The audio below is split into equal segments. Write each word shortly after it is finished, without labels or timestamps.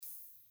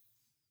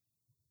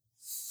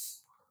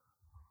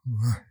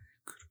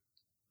ਵਾਹਿਗੁਰੂ।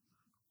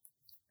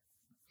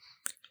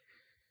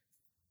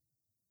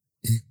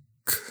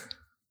 ਇੱਕ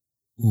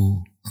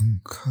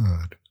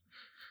ਓੰਕਾਰ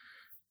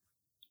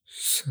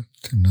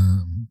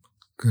ਸਤਿਨਾਮ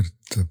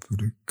ਕਰਤਾ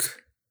ਪੁਰਖ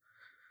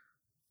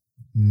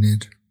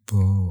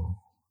ਨਿਰਭਉ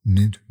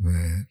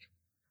ਨਿਰਵੈਰ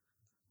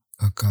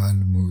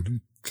ਅਕਾਲ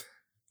ਮੂਰਤ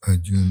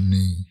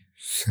ਅਜੂਨੀ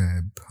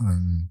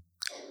ਸੈਭੰ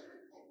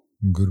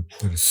ਗੁਰ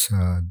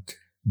ਪ੍ਰਸਾਦ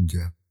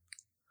ਜਪ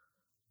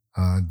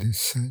ਆਦਿ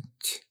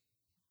ਸੱਚ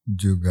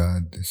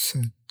ਜੁਗਾਦਿ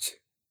ਸੱਚ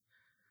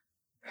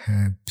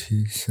ਹੈ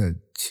ਵੀ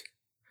ਸੱਚ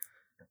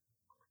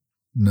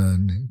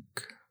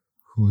ਨਾਨਕ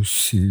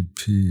ਹੋਸੀ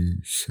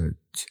ਵੀ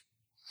ਸੱਚ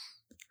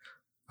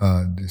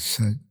ਆਦਿ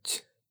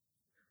ਸੱਚ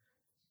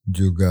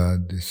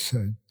ਜੁਗਾਦਿ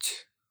ਸੱਚ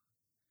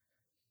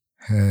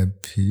ਹੈ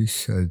ਵੀ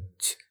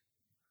ਸੱਚ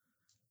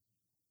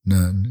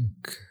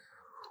ਨਾਨਕ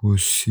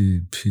ਹੋਸੀ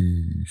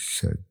ਵੀ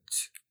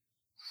ਸੱਚ।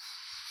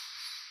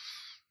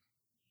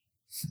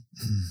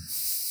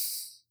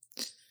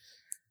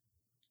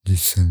 ਜੀ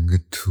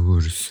ਸੰਗਤ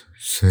ਹੋਰ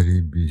ਸਰੀ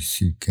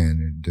BC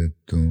ਕੈਨੇਡਾ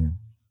ਤੋਂ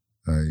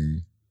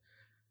ਆਈ,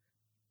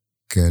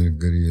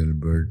 ਕੈਲਗਰੀ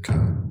ਅਲਬਰਟਾ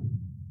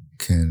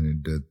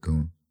ਕੈਨੇਡਾ ਤੋਂ,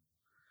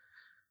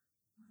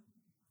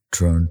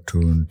 ਟੋਰਾਂਟੋ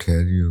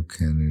ਓਨਟਾਰੀਓ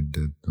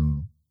ਕੈਨੇਡਾ ਤੋਂ,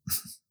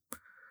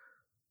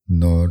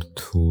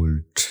 ਨਾਰਥ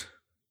ਹੋਲਟ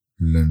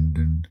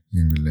ਲੰਡਨ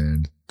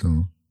ਇੰਗਲੈਂਡ ਤੋਂ,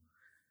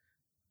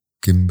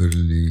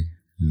 ਕਿੰਬਰਲੀ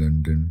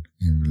ਲੰਡਨ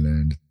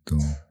ਇੰਗਲੈਂਡ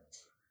ਤੋਂ,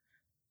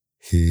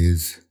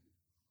 ਹੇਜ਼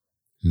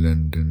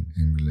ਲੰਡਨ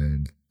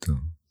ਇੰਗਲੈਂਡ ਤੋਂ।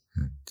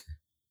 ਹਾਂਜੀ,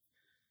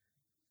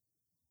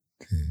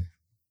 ਤੇ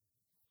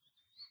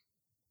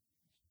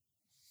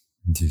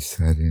ਜੀ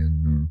ਸਾਰਿਆਂ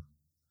ਨੂੰ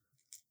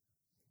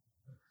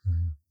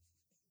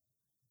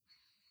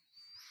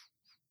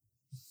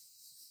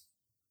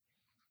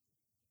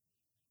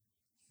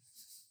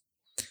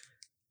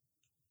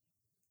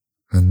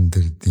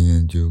ਅੰਦਰ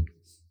ਦੀਆਂ ਜੋ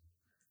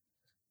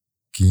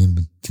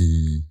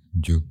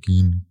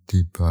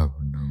ਕੀਮਤੀ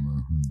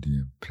ਭਾਵਨਾਵਾਂ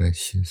ਹੁੰਦੀਆਂ,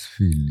 precious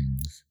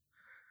feelings,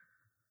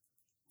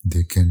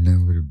 they can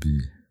never be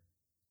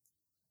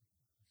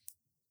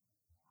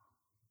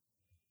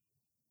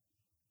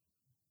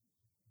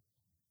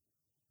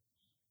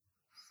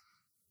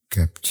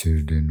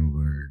captured in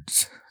words.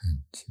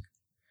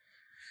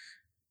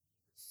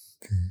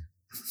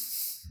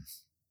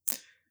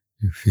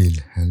 You feel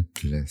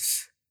helpless.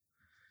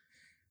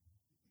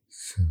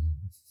 So,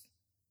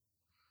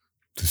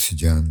 ਤੁਸੀਂ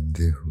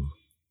ਜਾਣਦੇ ਹੋ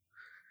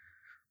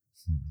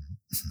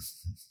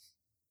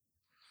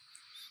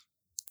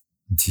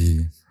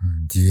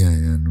ਜੀ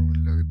ਆਇਆਂ ਨੂੰ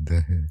ਲੱਗਦਾ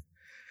ਹੈ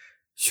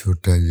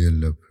ਛੋਟਾ ਜਿਹਾ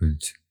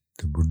ਲਫ਼ਜ਼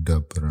ਤੇ ਬੁੱਢਾ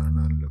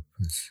ਪੁਰਾਣਾ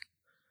ਲਫ਼ਜ਼,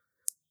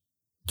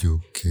 ਜੋ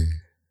ਕਿ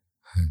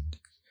ਹਾਂਜੀ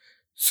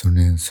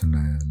ਸੁਣਿਆ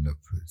ਸੁਣਾਇਆ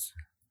ਲਫ਼ਜ਼।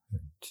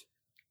 ਹਾਂਜੀ,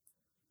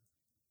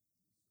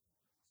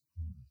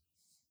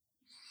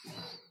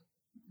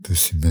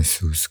 ਤੁਸੀਂ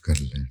ਮਹਿਸੂਸ ਕਰ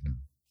ਲੈਣਾ।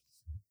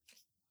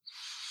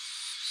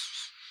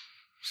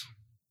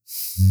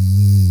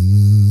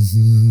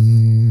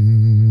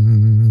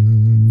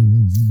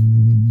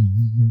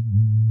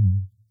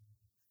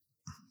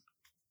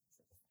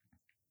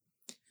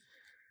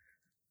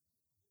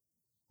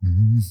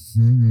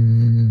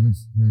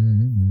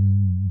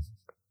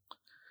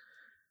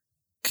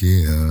 ਕਿ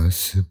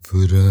ਆਸ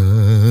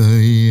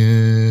ਪੁਰਾਈਏ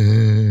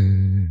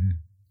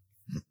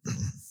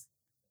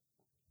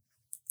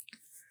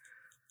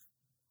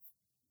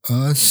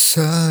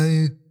ਆਸਾ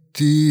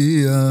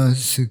ਇਤੀ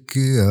ਆਸ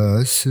ਕਿ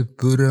ਆਸ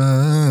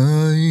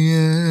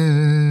ਪੁਰਾਈਏ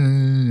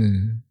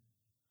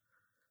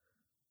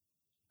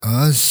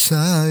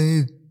ਆਸਾ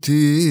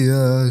ਇਤੀ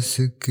ਆਸ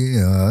ਕਿ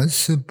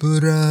ਆਸ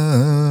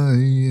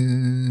ਪੁਰਾਈਏ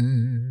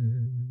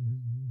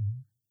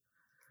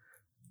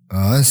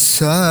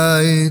ਆਸਾ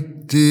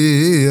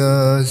ਇਤੀ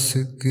ਆਸ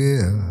ਕਿ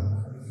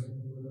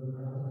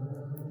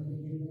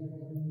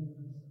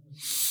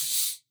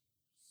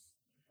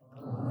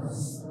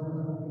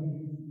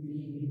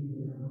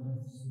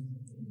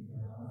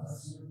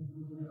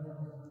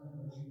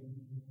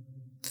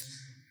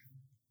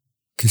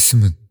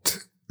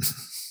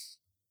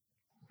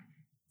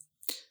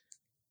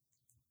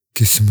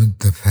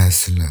ਕਿਸਮਤ ਦਾ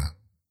ਫੈਸਲਾ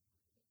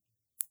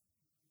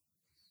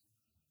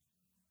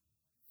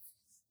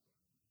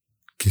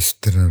ਕਿਸ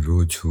ਤਰ੍ਹਾਂ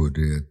ਰੋਜ਼ ਹੋ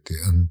ਰਿਹਾ ਤੇ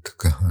ਅੰਤ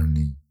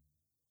ਕਹਾਣੀ,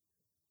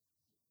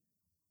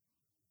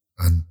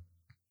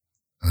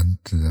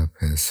 ਅੰਤ ਦਾ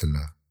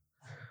ਫੈਸਲਾ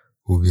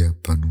ਉਹ ਵੀ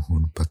ਆਪਾਂ ਨੂੰ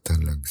ਹੁਣ ਪਤਾ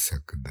ਲੱਗ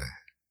ਸਕਦਾ ਹੈ।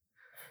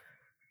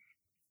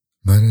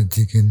 ਮਹਾਰਾਜ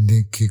ਜੀ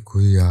ਕਹਿੰਦੇ ਕਿ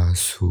ਕੋਈ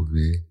ਆਸ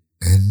ਹੋਵੇ,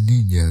 ਇੰਨੀ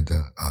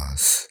ਜ਼ਿਆਦਾ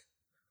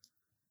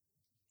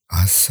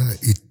ਆਸਾ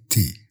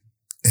ਇਤੀ,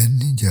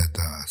 ਇੰਨੀ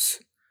ਜ਼ਿਆਦਾ ਆਸ,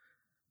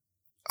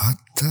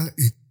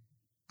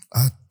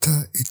 ਆਤਾ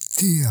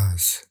ਇਤੀ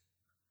ਆਸ,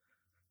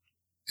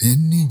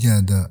 ਇੰਨੀ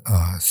ਜ਼ਿਆਦਾ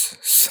ਆਸ,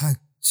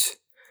 such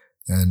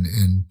an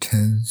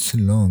intense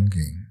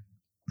longing,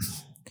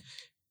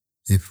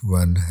 if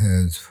one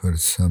has for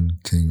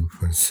something,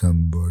 for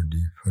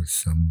somebody, for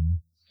some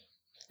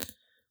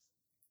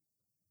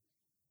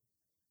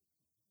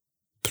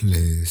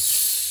place,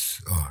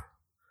 or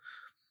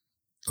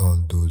all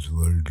those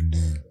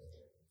worldly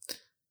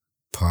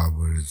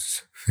powers,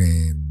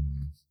 fame.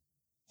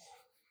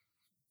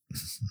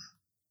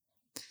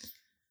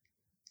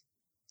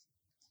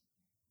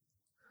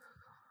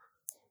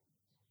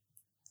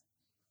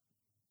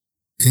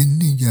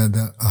 इन्नी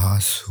ज़्यादा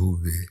आस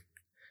होवे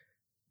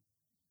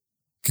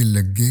कि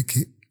लगे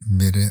कि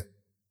मेरे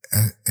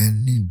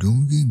इन्नी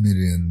डूंगी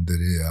मेरे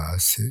अंदर ये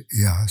आस है,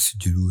 ये आस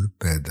जरूर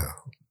पैदा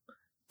हो,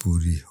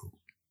 पूरी हो।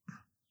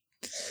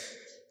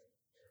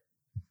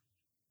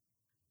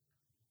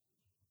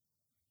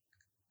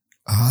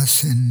 आस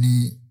इन्नी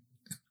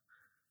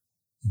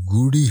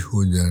गूढ़ी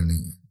हो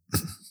जानी,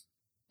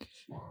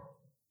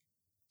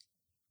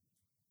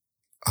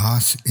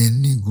 आस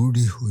इन्नी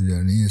गूढ़ी हो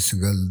जानी, इस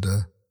गल दा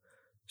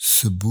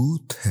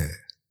सबूत है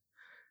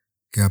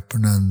कि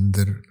अपना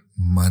अंदर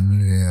मन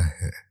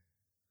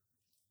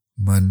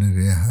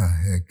रहा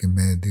है कि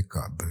मैं इहदे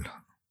काबिल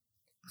हाँ।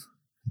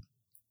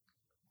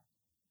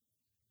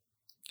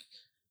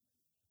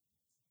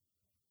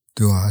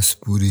 तो आस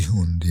पूरी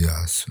होंदी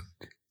आस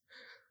होंदी।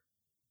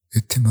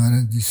 इत्थे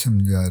महाराज जी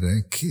समझा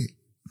रहे कि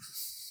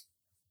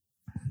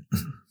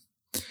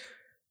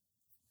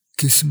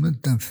किस्मत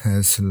दा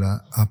फैसला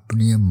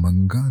अपनी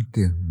मंगां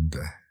ते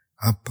हुंदा है।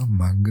 आपां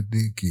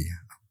मंगदे की है,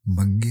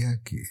 मंगिया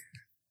की है।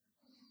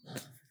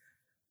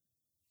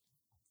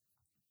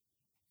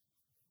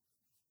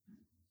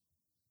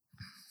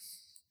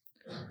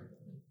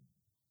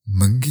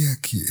 मंगिया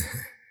की है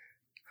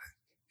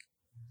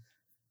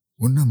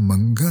उन्हां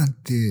मंगां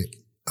ते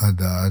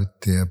आधार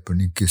ते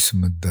अपनी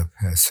किस्मत दा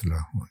फैसला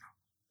होना।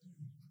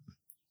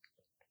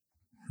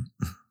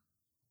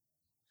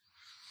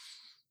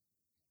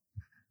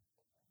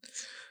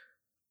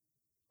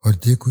 और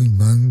जे कोई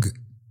मंग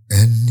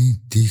इन्नी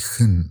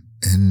तीखन,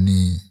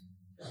 इन्नी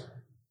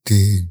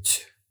तेज,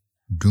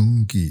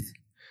 डूंगी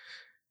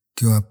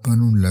कि आपां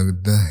नूं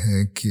लगदा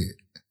है कि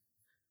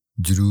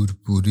जरूर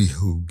पूरी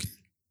होगी,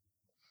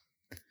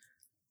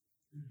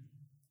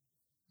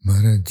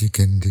 महाराज जी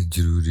कहंदे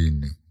जरूरी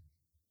नहीं।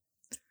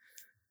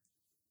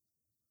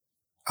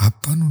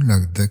 आपां नूं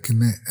लगदा कि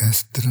मैं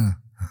इस तरह,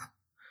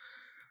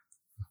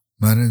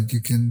 महाराज जी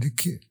कहंदे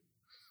कि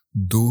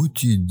दो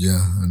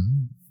चीज़ां हन,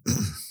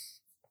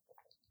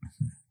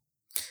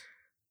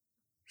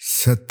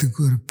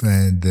 सतगुर पै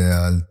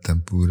दयाल तां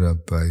पूरा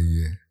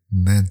पाइए,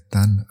 मैं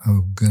तन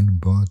अवगुण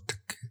बहुत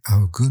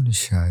अवगुण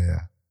छाया,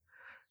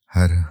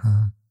 हर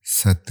हाँ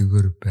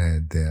सतगुर पै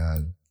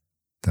दयाल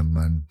तां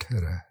मन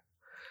ठहरा।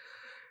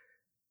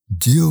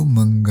 जियो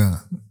मंगा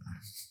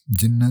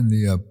जिन्हां दी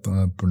आपां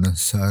अपना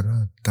सारा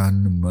तन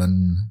मन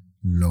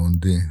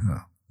लाउंदे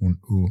हाँ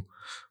वो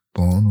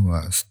पाउण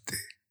वास्ते,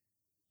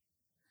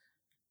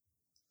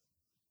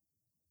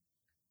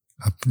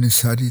 अपनी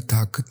सारी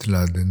ताकत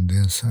ला देंदे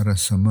हैं, सारा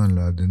समा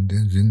ला देंदे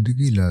हैं,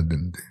 जिंदगी ला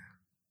देंदे हैं।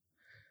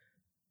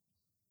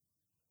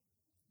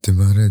 ते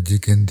महाराज जी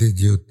कहंदे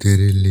जो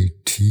तेरे लिए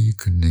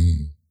ठीक नहीं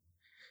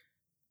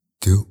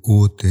ते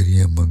वो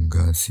तेरियां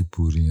मंगां असीं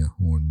पूरियां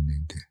होण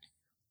नहीं देनी।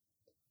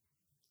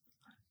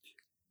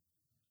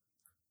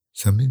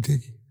 समझदे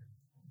जी?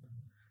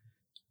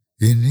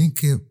 ये नहीं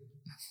कि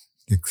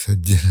एक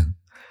सज्जन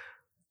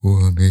वो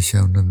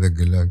हमेशा उन्हां दा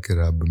गिला कि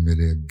रब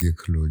मेरे अगे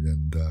खलो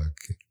जांदा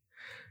आके,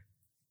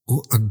 वो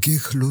अगे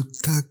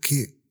खलोता कि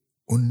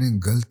उन्हें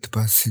गलत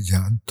पासे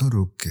जान तो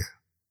रोकया।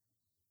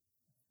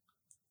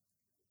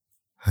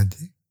 हाँ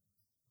जी,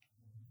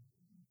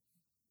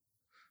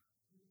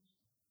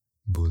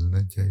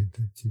 बोलना चाहिए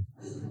था जी।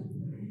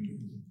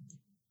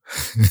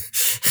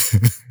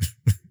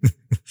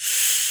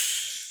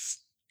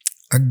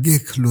 अगे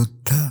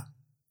खलोता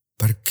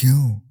पर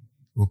क्यों?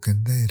 वो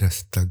कहंदा है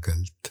रास्ता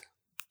गलत।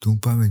 तू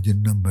भावें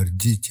जिन्ना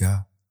मर्जी चाह,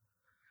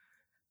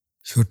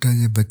 छोटा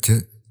जिहा बच्चा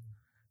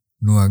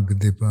नूं अग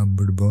दे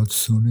भांबड़ बहुत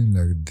सोहने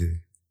लगदे,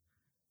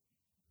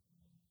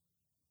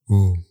 वो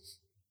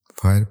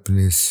फायर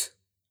प्लेस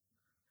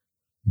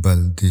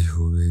बलदी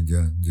होवे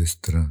जां जिस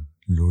तरह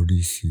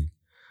लोड़ी सी,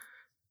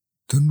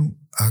 तैनूं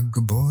अग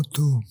बहुत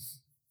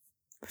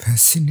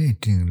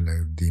फैसीनेटिंग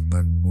लगदी,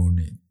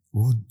 मनमोहनी,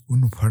 वो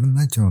उन्होंने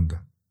फड़ना चाहता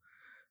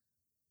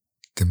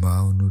ते मां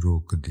उन्होंने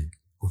रोकदी,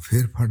 वो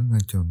फिर फड़ना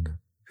चाहता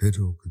फिर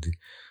रोकदी,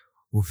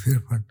 वो फिर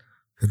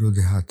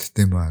उहदे हथ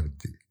ते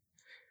मारदी।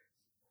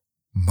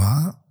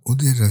 मां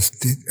उहदे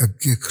रस्ते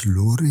अगे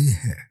खलो रही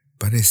है,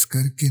 पर इस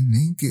करके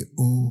नहीं कि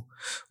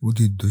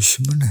उहदी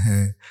दुश्मन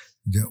है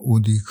जां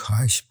उहदी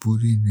ख्वाहिश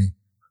पूरी नहीं,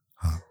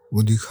 हाँ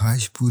उहदी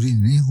ख्वाहिश पूरी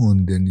नहीं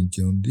होण देनी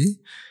चाहती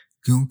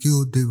क्योंकि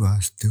उहदे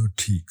वास्ते वो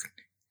ठीक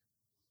नहीं।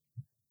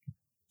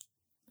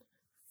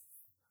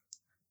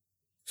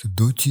 तो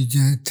दो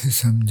चीज़ां इत्थे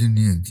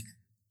समझनियां जी।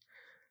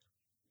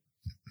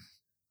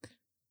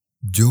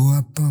 जो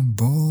आपां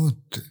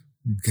बहुत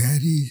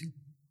गहरी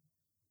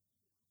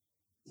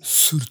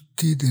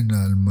सुरती दे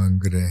नाल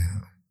मंग रहे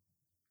हैं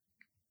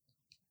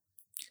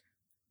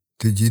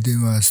ते जिहदे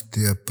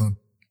वास्ते आपां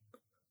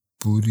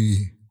पूरी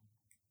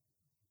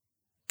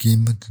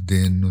कीमत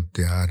देण नूं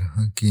तैयार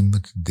हाँ,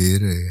 कीमत दे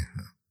रहे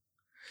हैं,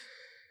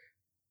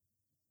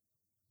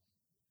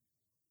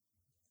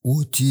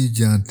 वो चीज़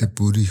जां ते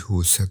पूरी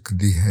हो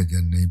सकती है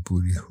जां नहीं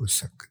पूरी हो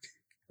सकती।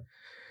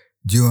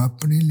 जो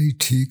अपने लिए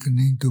ठीक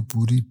नहीं तो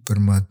पूरी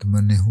परमात्मा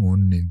ने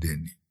होन नहीं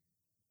देनी।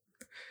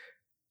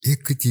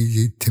 एक चीज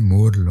इत्थे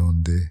मोर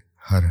लाउंदे,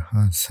 हर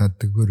हां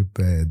सतगुर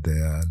पै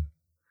दयाल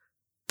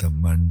तां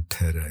मन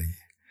ठहराई।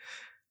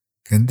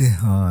 कहंदे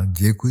हाँ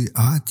जे कोई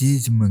आ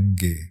चीज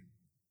मंगे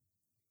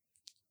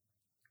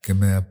कि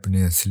मैं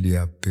अपने असली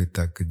आपे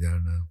तक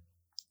जाना,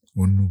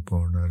 उन्नू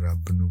पाउना,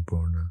 रब नू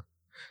पाउना,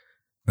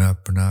 मैं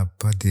अपना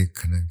आपा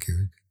देखना कि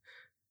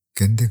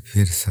कहंदे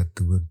फिर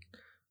सतगुर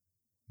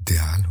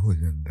दयाल हो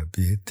जाता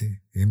भी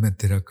ये मैं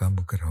तेरा काम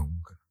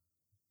कराऊंगा,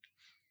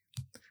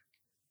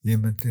 ये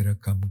मैं तेरा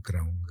काम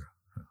कराऊंगा,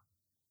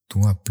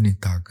 तू अपनी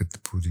ताकत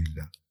पूरी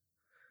ला।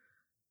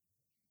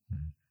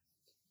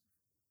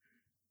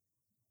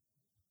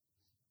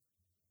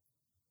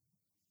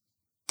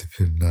 तो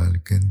फिर नाल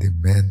कहंदे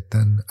मैं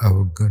तन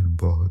अवगण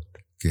बहुत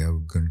कि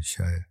अवगण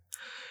शाया,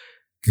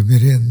 कि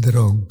मेरे अंदर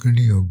अवगण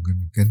ही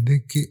अवगण। कहंदे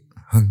कि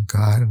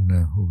हंकार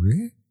ना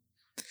होवे,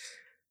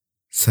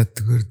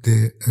 सतगुर दे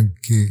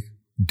अगे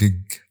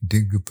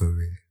डिग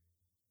पवे,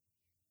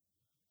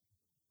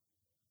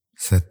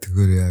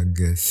 सतगुर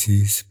आगे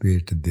शीस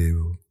पेट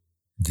देवो,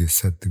 जे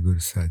सतगुर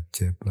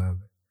साचे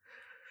पावे।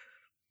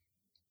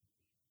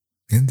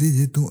 कहंदे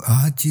जे तू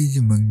आ चीज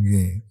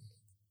मंगे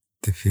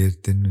तो फिर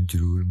तेनू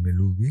जरूर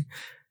मिलूगी,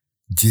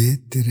 जे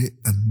तेरे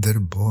अंदर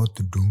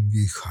बहुत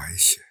डूंगी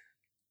ख्वाहिश है।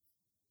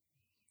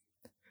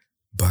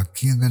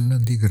 बाकियां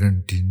गल्लां दी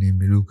गारंटी नहीं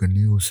मिलूगी,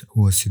 नहीं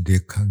वो असीं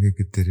देखांगे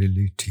कि तेरे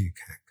लिए ठीक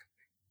है।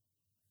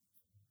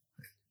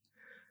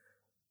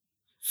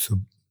 सो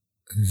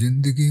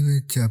जिंदगी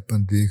विच आपां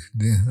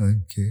देखदे हां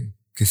कि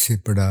किसी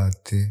पड़ाव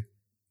ते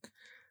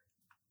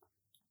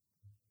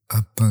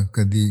आपां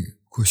कदी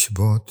कुछ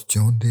बहुत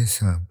चाहुंदे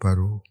सां पर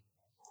वो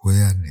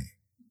होया नहीं,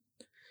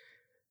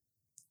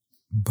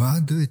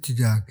 बाद विच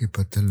जाके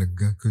पता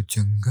लगा कि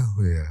चंगा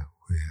होया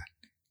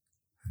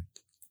नहीं,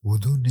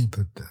 उदों नहीं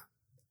पता।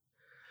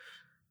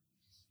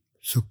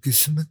 सो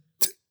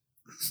किस्मत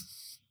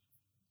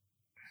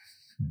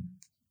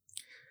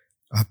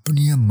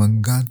अपनियां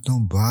मंगां तो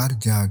बाहर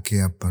जाके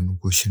आपां नूं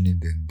कुछ नहीं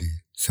दिंदी,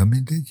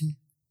 समझदे जी?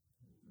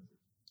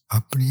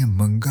 अपनियां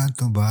मंगां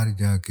तो बाहर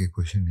जाके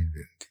कुछ नहीं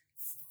दिंदी।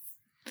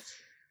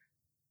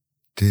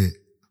 ते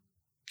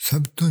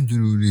सब तो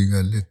जरूरी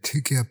गल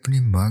इत्थे कि अपनी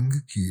मंग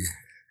की है।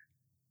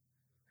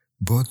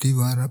 बहुती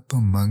बार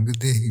आपां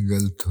मंगदे ही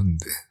गलत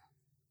हुंदे,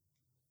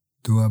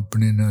 तू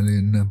अपने नाल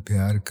इन्ना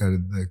प्यार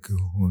करदा कि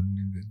होण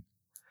नहीं दिंदा।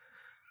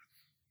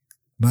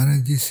 Maharaj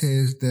Ji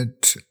says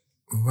that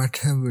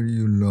whatever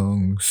you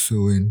long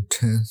so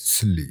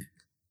intensely,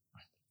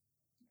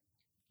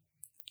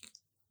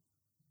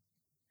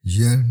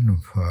 yearn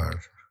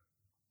for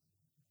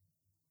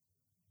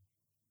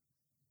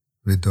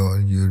with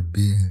all your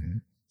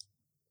being,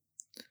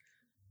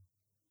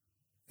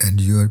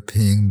 and you are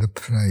paying the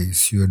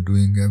price, you are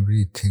doing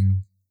everything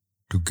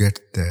to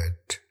get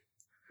that.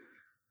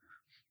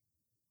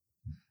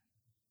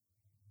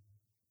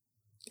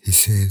 He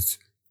says,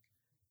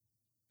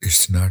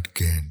 it's not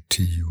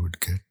guarantee you would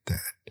get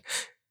that.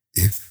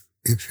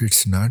 If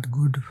it's not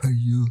good for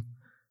you,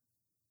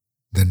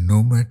 then no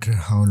matter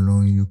how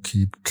long you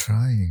keep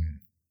trying,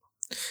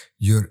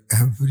 your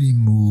every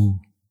move,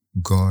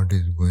 God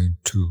is going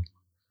to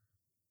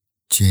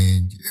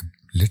change a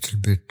little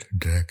bit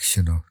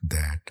direction of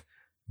that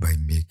by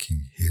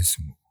making His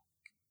move.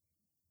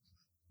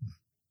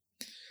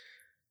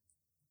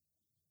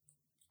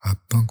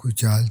 आपां को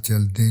चाल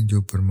चलते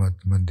जो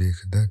परमात्मा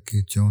देखदा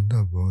कि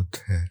चाहुंदा बहुत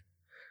है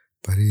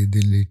पर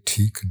इहदे लई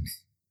ठीक नहीं।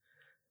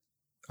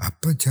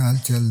 आपां चाल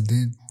चलते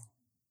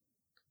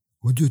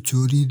वो जो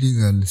चोरी दी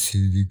गल सी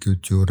जी कि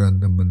चोरां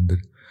दा मंदिर,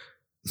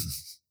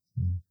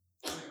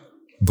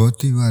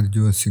 बहुती बार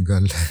जो असीं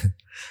गल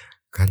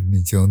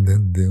करनी चाहुंदे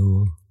हुंदे वो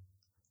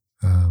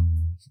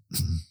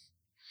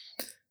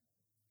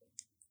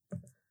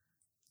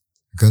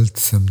गलत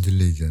समझ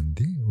ली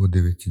जाती, उहदे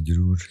विच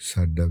जरूर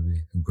साडा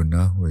भी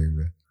गुनाह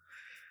होएगा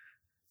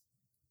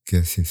कि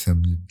असीं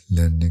समझ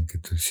लैने कि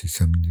तुसीं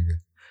समझ गए।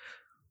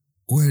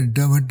 वो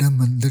एडा वड्डा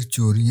मंदिर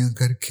चोरियां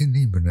करके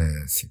नहीं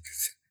बनाया सी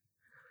किसी ने,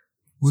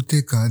 वो तो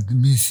एक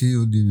आदमी सी,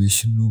 उहदी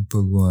विष्णु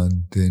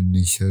भगवान ते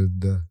इन्नी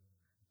शरधा,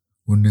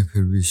 उन्हें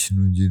फिर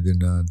विष्णु जी दे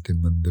नां ते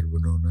मंदिर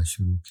बनाना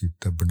शुरू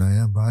किया,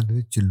 बनाया बाद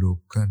विच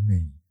लोकां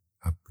नहीं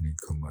अपनी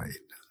कमाई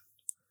नाल।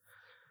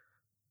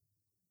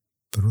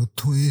 पर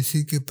उत्थों ये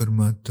सी कि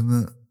परमात्मा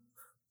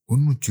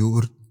उन्नू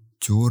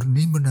चोर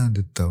नहीं बना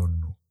दिता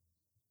उन्नू,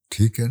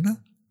 ठीक है ना?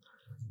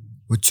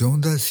 वो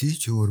चाहुंदा सी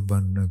चोर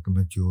बनना कि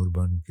मैं चोर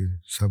बन के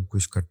सब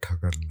कुछ इकट्ठा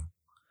कर ला,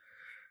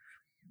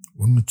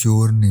 उन्नू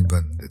चोर नहीं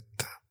बन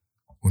दिता,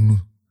 उन्नू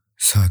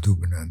साधु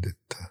बना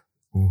दिता,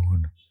 वो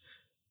हुण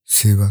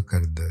सेवा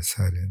करदा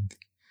सारियां दी।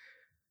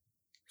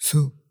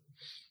 सो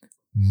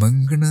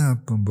मंगना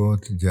आपां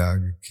बहुत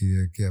जाग के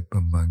है कि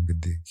आपां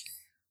मंगदे की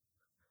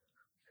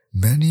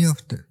मैनी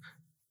ऑफ द,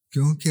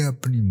 क्योंकि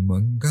अपनी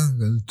मंगां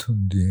गलत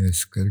हुंदियां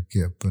इस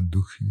करके आपां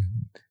दुखी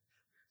हुंदे।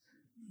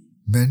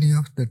 Many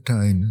of the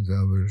times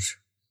our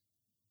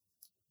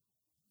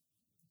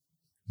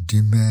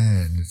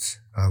demands,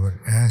 our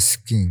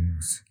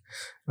askings,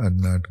 are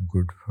not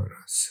good for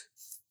us.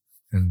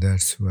 And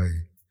that's why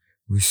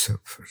we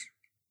suffer.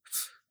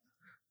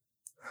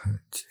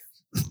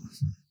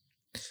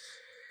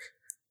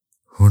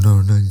 ਹੁਣ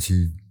ਉਹਨਾਂ ਜੀ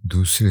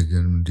ਦੂਸਰੇ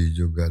ਜਨਮ ਦੀ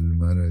ਜੋ ਗੱਲ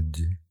ਮਹਾਰਾਜ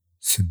ਜੀ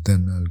ਸਿੱਧਾ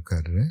ਨਾਲ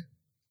ਕਰ ਰਹੇ,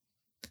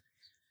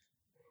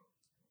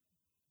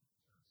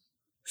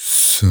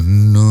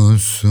 ਸੁਨੋ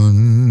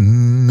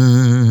ਸੁਨ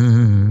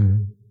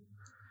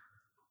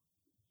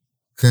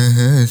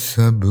ਕਹਿ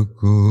ਸਭ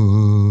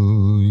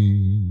ਕੋਈ।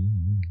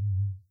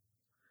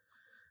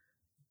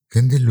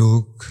 ਕਹਿੰਦੇ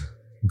ਲੋਕ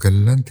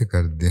ਗੱਲਾਂ ਤੇ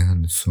ਕਰਦੇ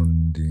ਹਨ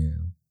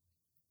ਸੁਣਦੀਆਂ,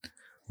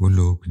 ਉਹ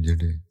ਲੋਕ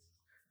ਜਿਹੜੇ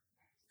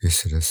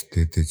ਇਸ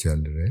ਰਸਤੇ ਤੇ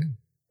ਚੱਲ ਰਹੇ।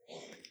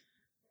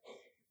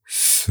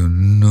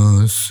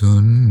 ਸੁਨੋ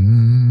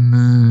ਸੁਨ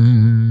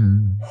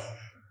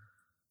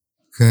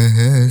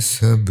ਕਹਿ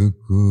ਸਭ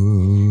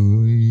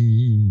ਕੋਈ,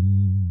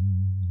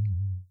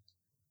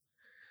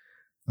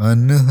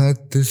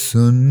 ਅਨਹਤ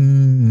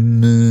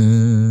ਸੁਨ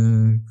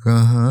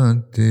ਕਹਾਂ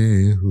ਤੇ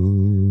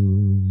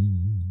ਹੋਈ।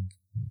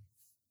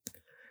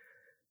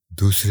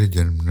 ਦੂਸਰੇ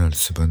ਜਨਮ ਨਾਲ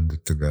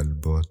ਸੰਬੰਧਿਤ ਗੱਲ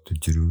ਬਹੁਤ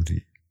ਜ਼ਰੂਰੀ।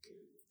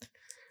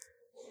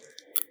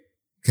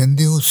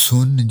 ਕਹਿੰਦੇ ਉਹ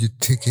ਸੁਣ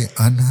ਜਿੱਥੇ ਕਿ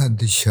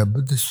ਅਨਹਦ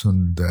ਸ਼ਬਦ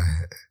ਸੁਣਦਾ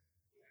ਹੈ,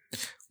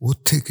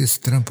 ਉੱਥੇ ਕਿਸ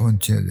ਤਰ੍ਹਾਂ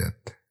ਪਹੁੰਚਿਆ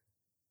ਜਾਂਦਾ?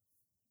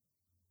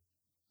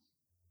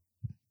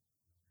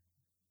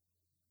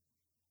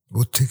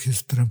 ਉੱਥੇ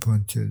ਕਿਸ ਤਰ੍ਹਾਂ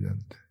ਪਹੁੰਚਿਆ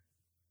ਜਾਂਦਾ?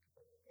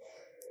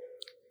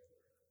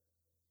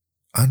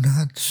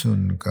 ਅਨਹਦ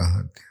ਸੁਣ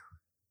ਕਹਾਂ ਤੇ।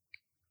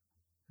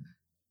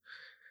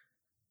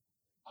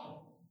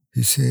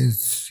 He says,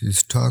 he's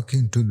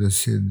talking to the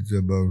Siddhs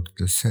about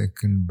the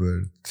second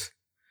birth.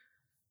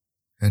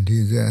 And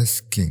he's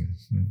asking,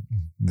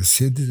 the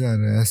Siddhs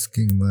are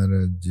asking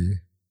Maharaj Ji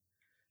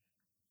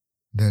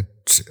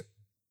that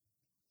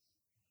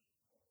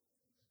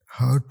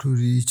how to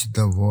reach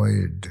the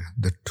void,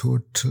 the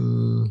total,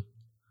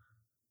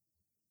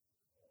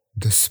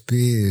 the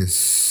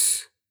space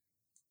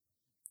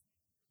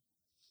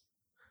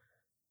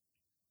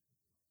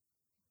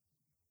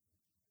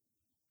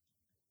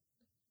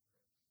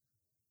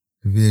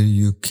where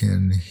you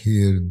can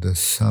hear the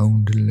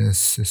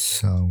soundless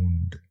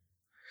sound.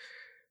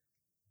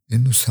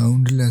 ਇਹਨੂੰ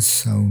ਸਾਊਂਡਲੈਸ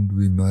sound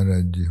ਵੀ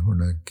ਮਹਾਰਾਜ ਜੀ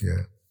ਹੋਣਾ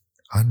ਕਿਹਾ।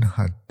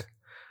 ਅਨਹੱਤ,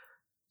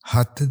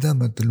 ਹੱਥ ਦਾ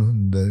ਮਤਲਬ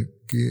ਹੁੰਦਾ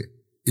ਕਿ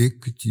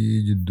ਇੱਕ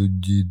ਚੀਜ਼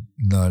ਦੂਜੀ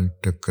ਨਾਲ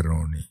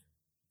ਟਕਰਾਉਣੀ।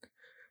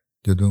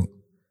 ਜਦੋਂ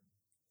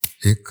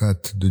ਇੱਕ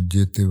ਹੱਥ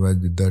ਦੂਜੇ ਤੇ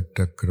ਵੱਜਦਾ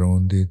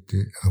ਟਕਰਾਉਂਦੇ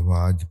ਤੇ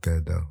ਆਵਾਜ਼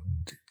ਪੈਦਾ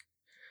ਹੁੰਦੀ।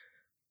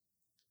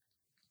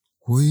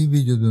 ਕੋਈ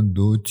ਵੀ ਜਦੋਂ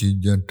ਦੋ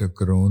ਚੀਜ਼ਾਂ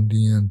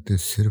ਟਕਰਾਉਂਦੀਆਂ ਤੇ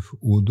ਸਿਰਫ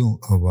ਉਦੋਂ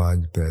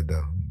ਆਵਾਜ਼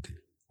ਪੈਦਾ ਹੁੰਦੀ,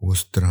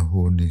 ਉਸ ਤਰ੍ਹਾਂ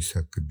ਹੋ ਨਹੀਂ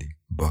ਸਕਦੀ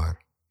ਬਾਹਰ।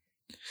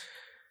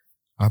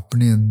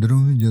 ਆਪਣੇ ਅੰਦਰੋਂ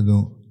ਵੀ ਜਦੋਂ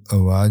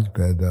ਆਵਾਜ਼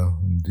ਪੈਦਾ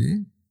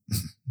ਹੁੰਦੀ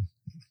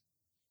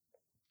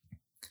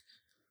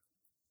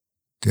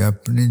ਤੇ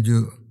ਆਪਣੇ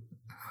ਜੋ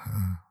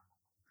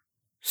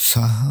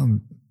ਸਾਹਾਂ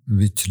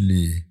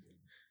ਵਿਚਲੀ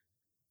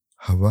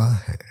ਹਵਾ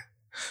ਹੈ,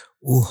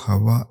 ਉਹ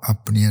ਹਵਾ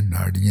ਆਪਣੀਆਂ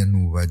ਨਾੜੀਆਂ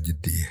ਨੂੰ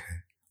ਵੱਜਦੀ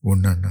ਹੈ,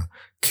 ਉਹਨਾਂ ਨਾਲ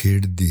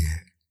ਖੇਡਦੀ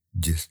ਹੈ।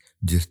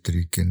 ਜਿਸ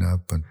ਤਰੀਕੇ ਨਾਲ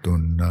ਆਪਾਂ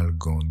ਧੁਨ ਨਾਲ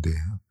ਗਾਉਂਦੇ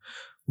ਹਾਂ,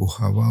 ਉਹ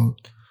ਹਵਾ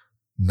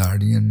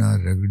ਨਾੜੀਆਂ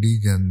ਨਾਲ ਰਗੜੀ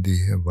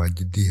ਜਾਂਦੀ ਹੈ,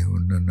 ਵੱਜਦੀ ਹੈ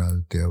ਉਹਨਾਂ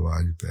ਨਾਲ ਤੇ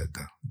ਆਵਾਜ਼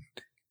ਪੈਦਾ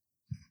ਹੁੰਦੀ।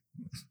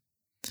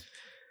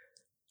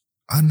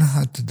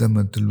 ਅਨਹੱਤ ਦਾ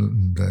ਮਤਲਬ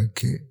ਹੁੰਦਾ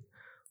ਕਿ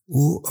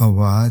ਉਹ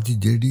ਆਵਾਜ਼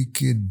ਜਿਹੜੀ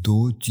ਕਿ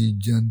ਦੋ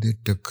ਚੀਜ਼ਾਂ ਦੇ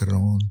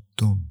ਟਕਰਾਉਣ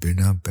ਤੋਂ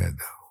ਬਿਨਾਂ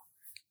ਪੈਦਾ ਹੋ।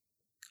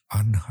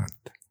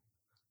 ਅਨਹੱਤ।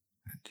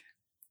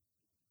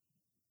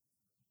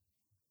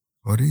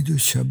 ਔਰ ਇਹ ਜੋ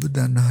ਸ਼ਬਦ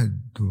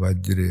ਅਨਹਦ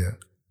ਵੱਜ ਰਿਹਾ,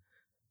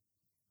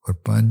 ਔਰ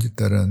 5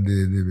 ਤਰ੍ਹਾਂ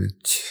ਦੇ ਇਹਦੇ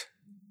ਵਿੱਚ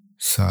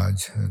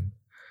ਸਾਜ਼ ਹਨ,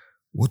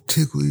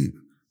 ਉੱਥੇ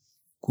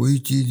ਕੋਈ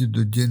ਚੀਜ਼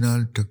ਦੂਜੇ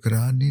ਨਾਲ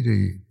ਟਕਰਾ ਨਹੀਂ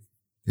ਰਹੀ।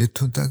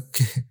 ਇੱਥੋਂ ਤੱਕ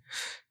ਕਿ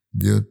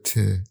ਜੇ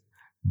ਉੱਥੇ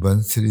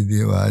ਬੰਸਰੀ ਦੀ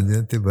ਆਵਾਜ਼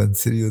ਹੈ ਤੇ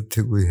ਬੰਸਰੀ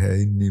ਉੱਥੇ ਕੋਈ ਹੈ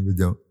ਹੀ ਨਹੀਂ,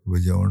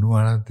 ਵਜਾਉਣ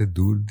ਵਾਲਾ ਤੇ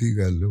ਦੂਰ ਦੀ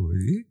ਗੱਲ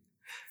ਹੋਈ,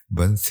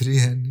 ਬੰਸਰੀ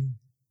ਹੈ ਨਹੀਂ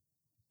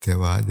ਤੇ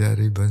ਆਵਾਜ਼ ਆ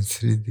ਰਹੀ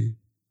ਬੰਸਰੀ ਦੀ।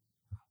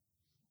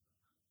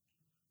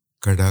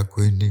 ਕੜਾ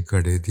ਕੋਈ ਨਹੀਂ,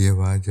 ਕੜੇ ਦੀ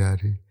ਆਵਾਜ਼ ਆ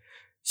ਰਹੀ,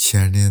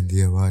 ਛੈਣਿਆਂ ਦੀ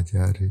ਆਵਾਜ਼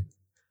ਆ ਰਹੀ,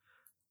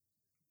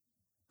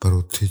 ਪਰ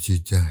ਉੱਥੇ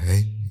ਚੀਜ਼ਾਂ ਹੈ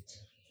ਹੀ ਨਹੀਂ।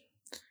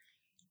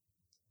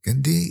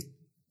 ਕਹਿੰਦੇ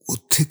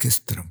ਉੱਥੇ ਕਿਸ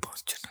ਤਰ੍ਹਾਂ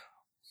ਪਹੁੰਚਣਾ?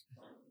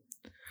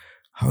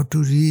 How to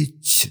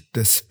reach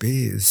the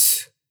space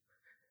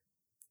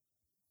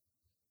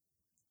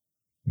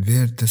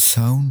where the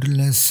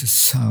soundless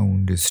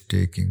sound is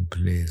taking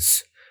place.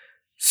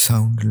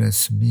 Soundless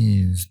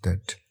means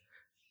that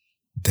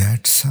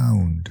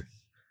sound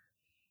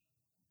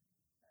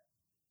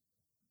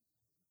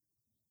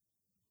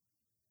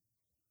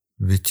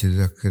which is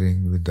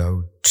occurring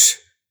without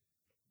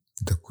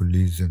the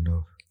collision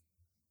of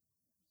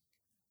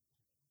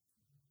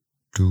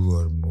two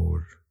or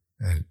more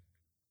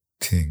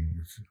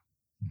things.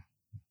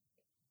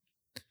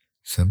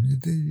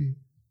 ਸਮਝਦੇ ਜੀ?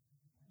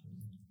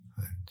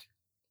 ਹਾਂਜੀ।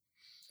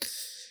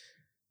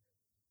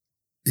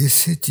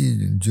 ਇਸੇ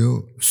ਚੀਜ਼ ਜੋ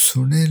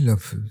ਸੁਣੇ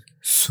ਲਫ਼ਜ਼,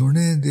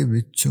 ਸੁਣੇ ਦੇ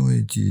ਵਿੱਚੋਂ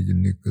ਇਹ ਚੀਜ਼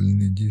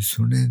ਨਿਕਲਣੀ ਜੀ।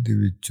 ਸੁਣੇ ਦੇ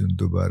ਵਿੱਚੋਂ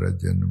ਦੁਬਾਰਾ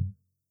ਜਨਮ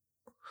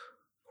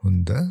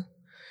ਹੁੰਦਾ।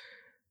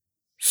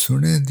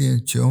 ਸੁਣੇ ਦੀਆਂ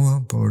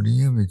 4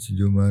 ਪੌੜੀਆਂ ਵਿੱਚ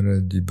ਜੋ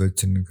ਮਹਾਰਾਜ ਜੀ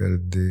ਬਚਨ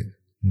ਕਰਦੇ,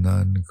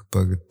 ਨਾਨਕ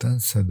ਭਗਤਾਂ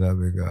ਸਦਾ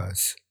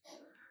ਵਿਗਾਸ,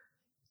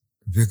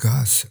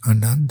 ਵਿਗਾਸ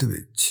ਆਨੰਦ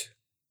ਵਿੱਚ।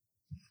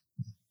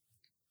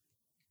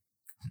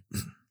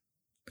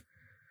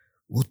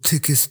 ਉੱਥੇ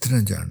ਕਿਸ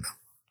ਤਰ੍ਹਾਂ ਜਾਣਾ?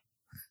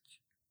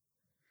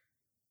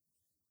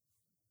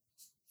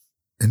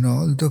 In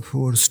all the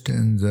 4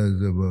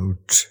 stanzas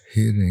about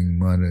hearing,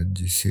 Maharaj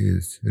Ji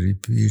says,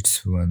 repeats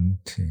one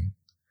thing,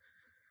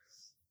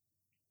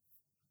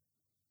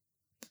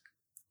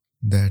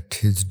 that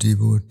his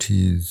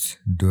devotees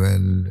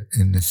dwell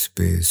in a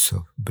space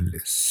of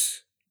bliss.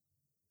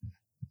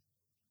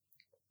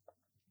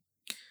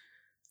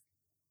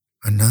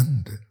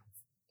 Anand,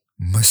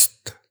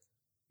 mast,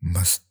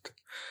 mast.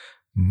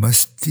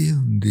 Masti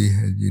hundi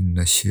hai ji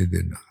nashe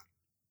de naal।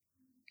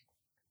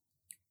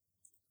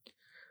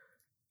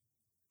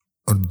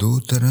 और 2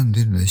 ਤਰ੍ਹਾਂ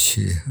ਦੇ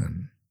ਨਸ਼ੇ ਹਨ,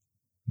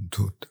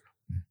 2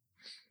 ਤਰ੍ਹਾਂ।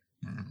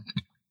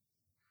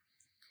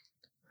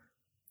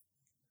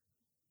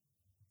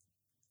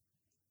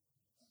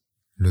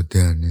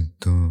 ਲੁਧਿਆਣੇ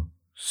ਤੋਂ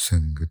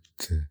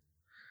ਸੰਗਤ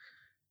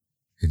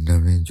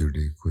ਨਵੇਂ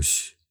ਜੁੜੇ ਕੁਛ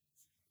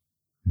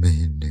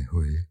ਮਹੀਨੇ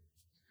ਹੋਏ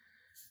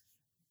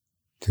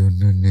ਤੇ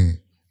ਉਹਨਾਂ ਨੇ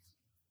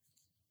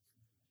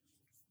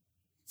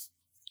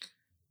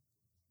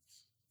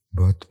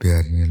ਬਹੁਤ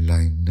ਪਿਆਰੀਆਂ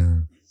ਲਾਈਨਾਂ,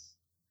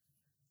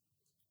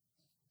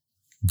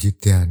 ਜੀ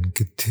ਧਿਆਨ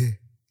ਕਿੱਥੇ?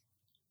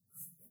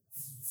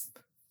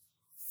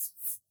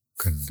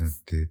 ਕੰਨਾਂ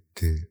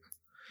ਤੇ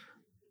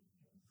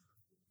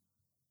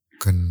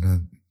ਕੰਨਾਂ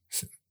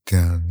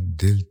ਧਿਆਨ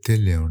ਦਿਲ ਤੇ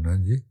ਲਿਆਉਣਾ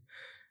ਜੀ,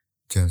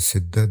 ਜਾਂ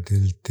ਸਿੱਧਾ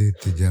ਦਿਲ ਤੇ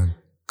ਜਾਂ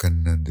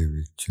ਕੰਨਾਂ ਦੇ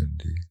ਵਿੱਚ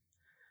ਹੁੰਦੀ।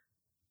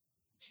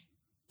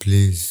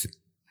 Please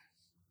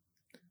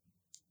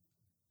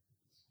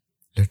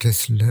let us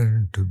learn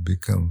to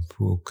become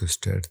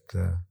focused at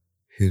the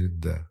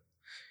Hirda,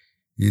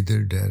 either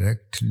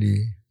directly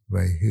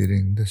by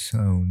hearing the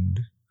sound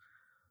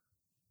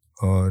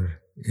or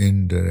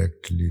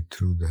indirectly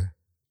through the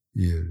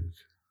ears.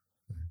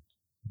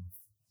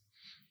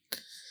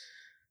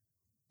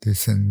 ਤੇ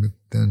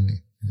ਸੰਗਤਾਂ ਨੇ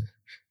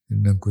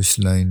ਇਹਨਾਂ ਕੁਛ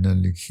ਲਾਈਨਾਂ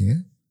ਲਿਖੀਆਂ,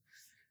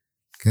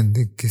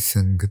 ਕਹਿੰਦੇ ਕਿ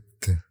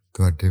ਸੰਗਤ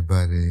ਤੁਹਾਡੇ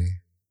ਬਾਰੇ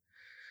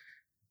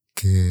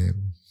ਕਿ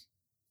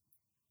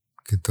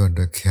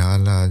ਤੁਹਾਡਾ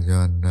ਖਿਆਲ ਆ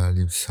ਜਾਣ ਨਾਲ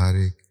ਹੀ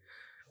ਸਾਰੇ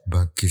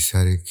ਬਾਕੀ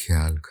ਸਾਰੇ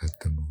ਖਿਆਲ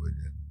ਖਤਮ ਹੋ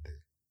ਜਾਂਦੇ।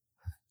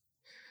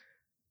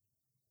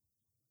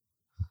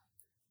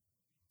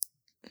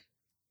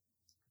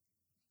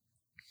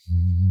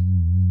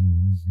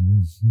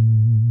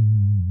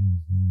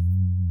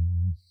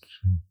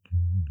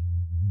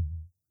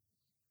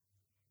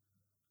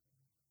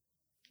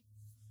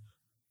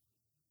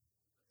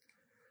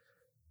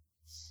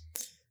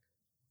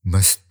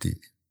 ਮਸਤੀ,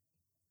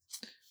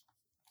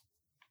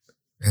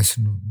 ਇਸ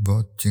ਨੂੰ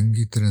ਬਹੁਤ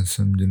ਚੰਗੀ ਤਰ੍ਹਾਂ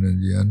ਸਮਝਣਾ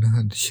ਜੀ।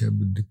 ਅਨਹਦ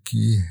ਸ਼ਬਦ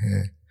ਕੀ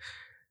ਹੈ?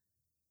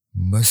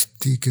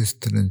 ਮਸਤੀ ਕਿਸ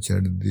ਤਰ੍ਹਾਂ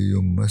ਚੜ੍ਹਦੀ?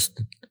 ਉਹ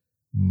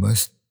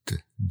ਮਸਤ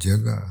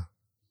ਜਗ੍ਹਾ,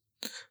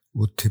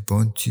 ਉੱਥੇ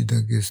ਪਹੁੰਚੀ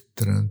ਦਾ ਕਿਸ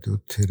ਤਰ੍ਹਾਂ ਤੇ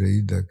ਉੱਥੇ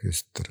ਰਹੀ ਦਾ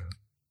ਕਿਸ ਤਰ੍ਹਾਂ?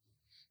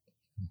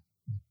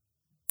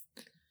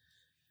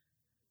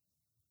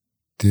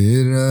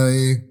 ਤੇਰਾ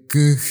ਇੱਕ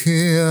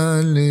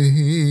ਖਿਆਲ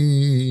ਹੀ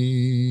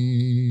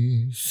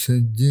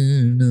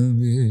ਸੱਜਣ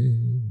ਵੇ,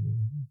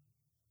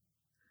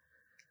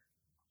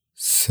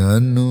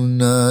 ਸਾਨੂੰ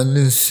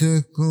ਨਾਲ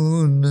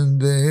ਸਕੂਨ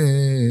ਦੇ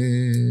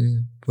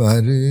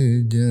ਭਰ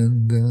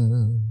ਜਾਂਦਾ।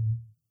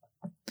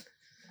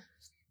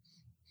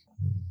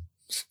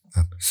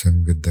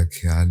 ਸੰਗਤ ਦਾ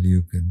ਖਿਆਲ ਹੀ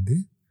ਉਹ ਕਹਿੰਦੇ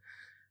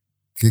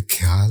ਕਿ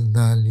ਖਿਆਲ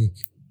ਨਾਲ ਹੀ,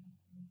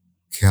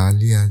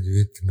 ਖਿਆਲ ਹੀ ਅੱਜ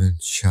ਵਿੱਚ ਮੈਂ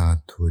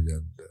ਸ਼ਾਂਤ ਹੋ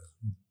ਜਾਂਦਾ।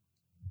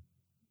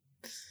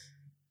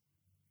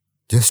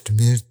 Just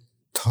mere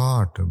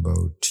thought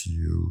about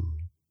you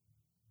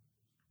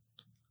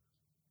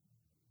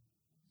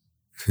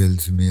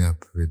fills me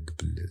up with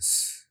bliss.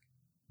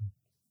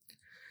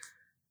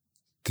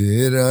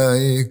 तेरा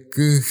एक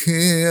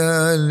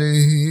ख्याल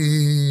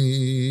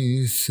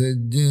ही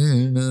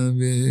सजना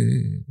वे,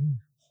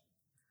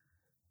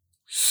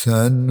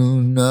 सानू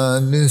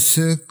नाल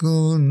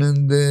सकून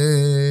दे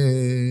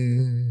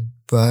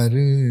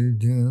पर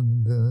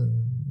जांदा।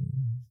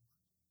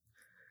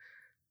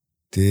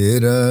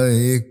 तेरा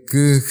एक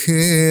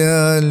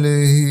ख्याल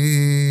ही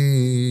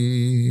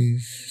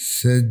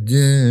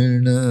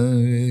सजना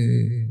वे,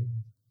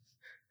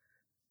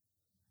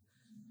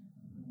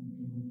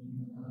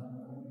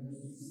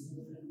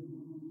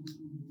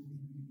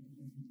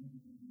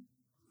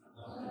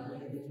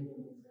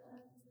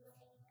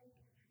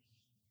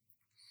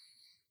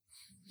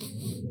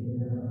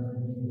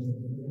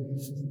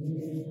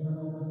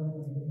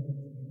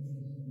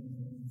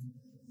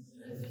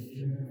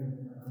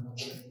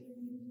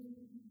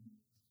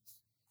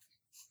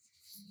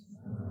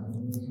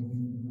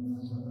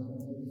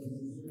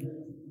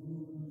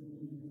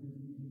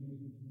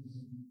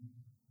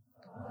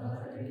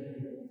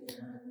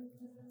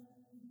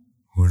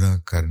 होना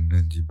करना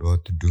जी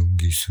बहुत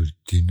डूंगी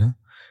सुरती ना,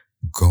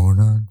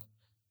 गाना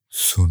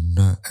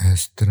सुनना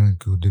इस तरह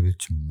कि उहदे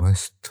विच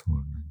मस्त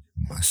होना,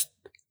 मस्त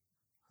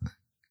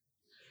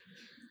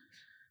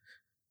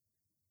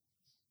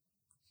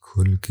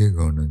ਖੁੱਲ੍ਹ ਕੇ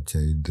ਗਾਉਣਾ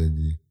ਚਾਹੀਦਾ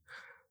ਜੀ।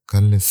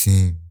 ਕੱਲ੍ਹ ਅਸੀਂ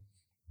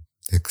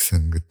ਇੱਕ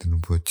ਸੰਗਤ ਨੂੰ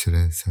ਪੁੱਛ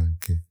ਰਹੇ ਸਾਂ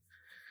ਕਿ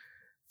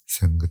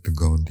ਸੰਗਤ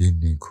ਗਾਉਂਦੀ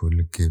ਨਹੀਂ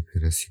ਖੁੱਲ੍ਹ ਕੇ,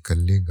 ਫਿਰ ਅਸੀਂ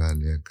ਇਕੱਲੇ ਗਾ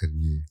ਲਿਆ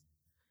ਕਰੀਏ।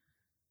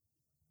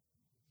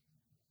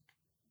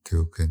 ਤੇ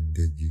ਉਹ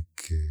ਕਹਿੰਦੇ ਜੀ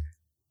ਕਿ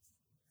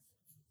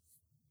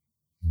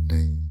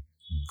ਨਹੀਂ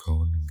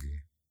ਗਾਉਣਗੇ।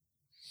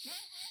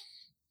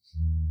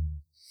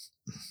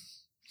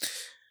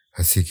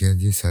 ਅਸੀਂ ਕਿਹਾ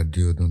ਜੀ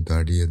ਸਾਡੀ ਉਦੋਂ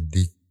ਦਾੜੀ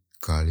ਅੱਧੀ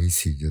ਕਾਲੀ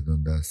ਸੀ ਜਦੋਂ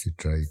ਦਾ ਅਸੀਂ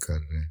ਟਰਾਈ ਕਰ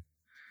ਰਹੇ,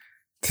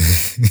 ਤੇ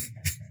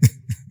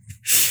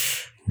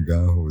ਗਾ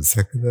ਹੋ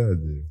ਸਕਦਾ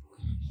ਜੇ,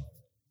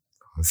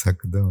 ਹੋ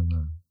ਸਕਦਾ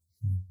ਹੋਣਾ।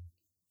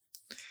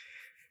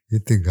 ਇਹ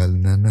ਤੇ ਗੱਲ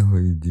ਨਾ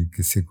ਹੋਈ ਜੀ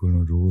ਕਿਸੇ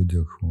ਕੋਲੋਂ ਰੋਜ਼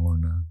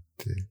ਅਖਵਾਉਣਾ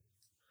ਤੇ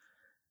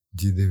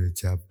ਜਿਹਦੇ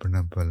ਵਿੱਚ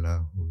ਆਪਣਾ ਭਲਾ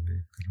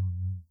ਹੋਵੇ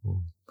ਕਰਾਉਣਾ।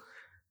 ਉਹ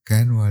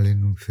ਕਹਿਣ ਵਾਲੇ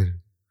ਨੂੰ ਫਿਰ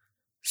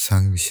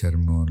ਸੰਗ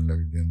ਸ਼ਰਮ ਆਉਣ ਲੱਗ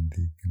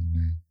ਜਾਂਦੀ ਕਿ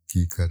ਮੈਂ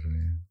ਕੀ ਕਰ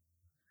ਰਿਹਾ,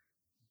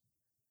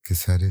 ਕਿ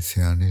ਸਾਰੇ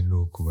ਸਿਆਣੇ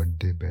ਲੋਕ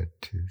ਵੱਡੇ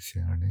ਬੈਠੇ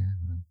ਸਿਆਣੇ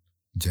ਹਨ,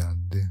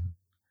 ਜਾਣਦੇ ਹਨ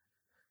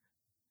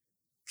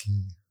ਕੀ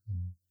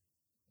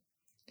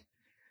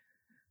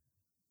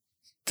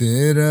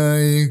ਤੇਰਾ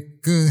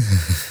ਇੱਕ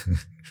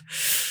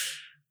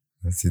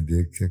ਅਸੀਂ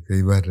ਦੇਖਿਆ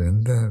ਕਈ ਵਾਰ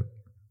ਰਹਿੰਦਾ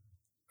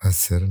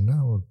ਅਸਰ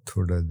ਨਾ ਉਹ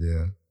ਥੋੜਾ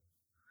ਜਿਹਾ,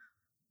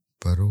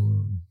 ਪਰ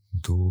ਉਹ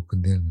 2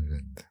 ਦਿਨ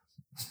ਰਹਿੰਦਾ।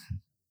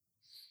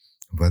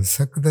 ਵੱਧ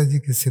ਸਕਦਾ ਜੀ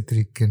ਕਿਸੇ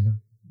ਤਰੀਕੇ ਨਾਲ।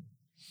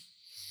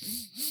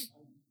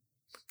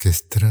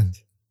 ਕਿਸ ਤਰ੍ਹਾਂ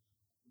ਜੀ?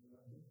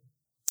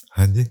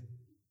 ਹਾਂਜੀ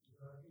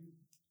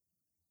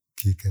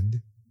ਕੀ ਕਹਿੰਦੇ?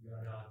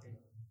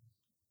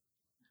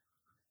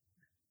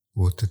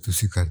 ਉਹ ਤਾਂ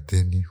ਤੁਸੀਂ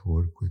ਕਰਦੇ ਨਹੀਂ,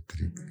 ਹੋਰ ਕੋਈ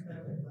ਤਰੀਕਾ?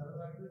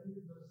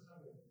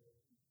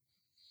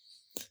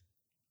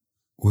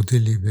 ਉਹਦੇ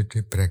ਲਈ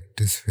ਬੇਟੇ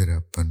ਪ੍ਰੈਕਟਿਸ ਫਿਰ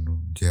ਆਪਾਂ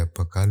ਨੂੰ, ਜੇ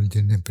ਆਪਾਂ ਕੱਲ੍ਹ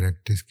ਜਿਹਨੇ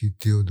ਪ੍ਰੈਕਟਿਸ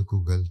ਕੀਤੀ ਉਹਦੇ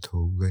ਕੋਲ ਗਲਤ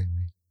ਹੋਊਗਾ ਹੀ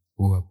ਨਹੀਂ।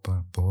 ਉਹ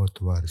ਆਪਾਂ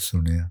ਬਹੁਤ ਵਾਰ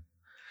ਸੁਣਿਆ।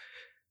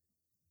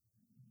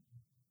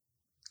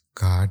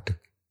 ਘਾਟ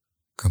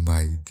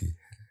ਕਮਾਈ ਦੀ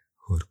ਹੈ,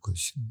 ਹੋਰ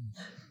ਕੁਛ ਨਹੀਂ।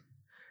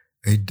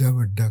 ਐਡਾ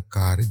ਵੱਡਾ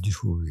ਕਾਰਜ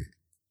ਹੋਵੇ,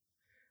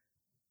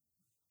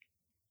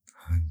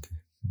 ਹਾਂਜੀ।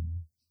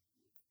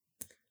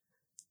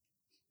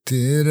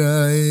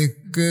 ਤੇਰਾ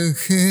ਇੱਕ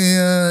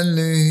ਖਿਆਲ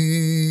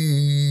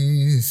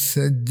ਹੀ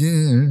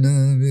ਸੱਜਣਾ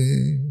ਵੇ,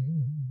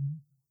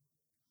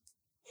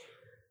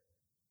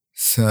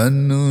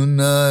 ਸਾਨੂੰ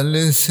ਨਾਲ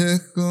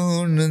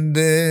ਸਕੂਨ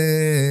ਦੇ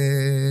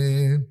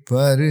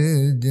ਪਰ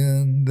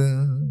ਜਾਂਦਾ।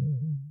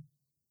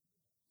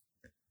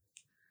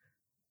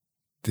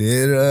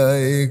 ਤੇਰਾ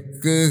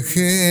ਇੱਕ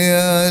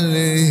ਖਿਆਲ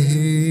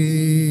ਹੀ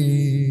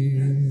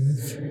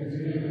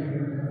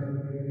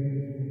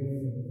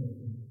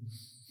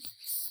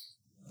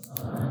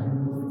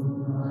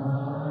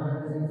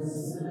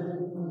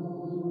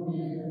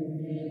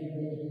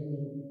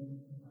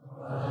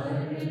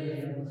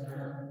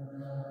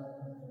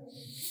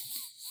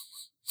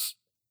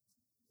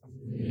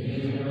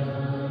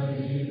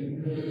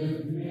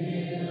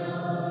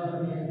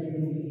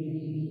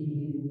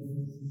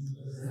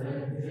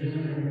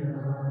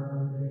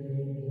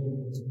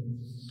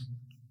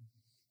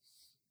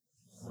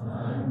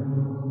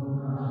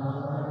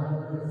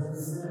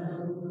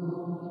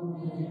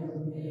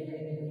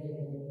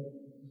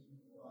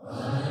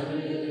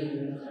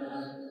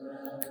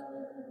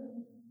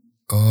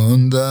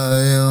ਆਉਂਦਾ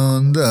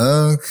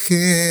ਆਉਂਦਾ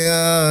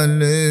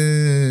ਖਿਆਲ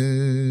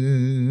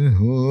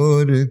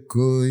ਹੋਰ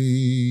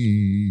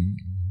ਕੋਈ,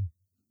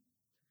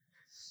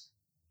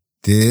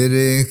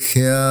 ਤੇਰੇ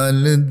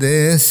ਖਿਆਲ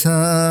ਦੇ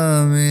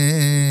ਸਾਵੇਂ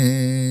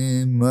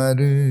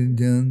ਮਰ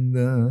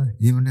ਜਾਂਦਾ।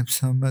 Even if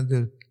some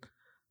other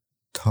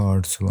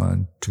thoughts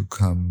want to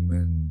come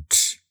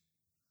and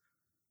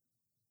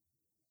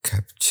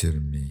capture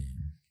me,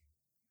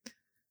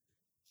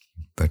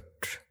 but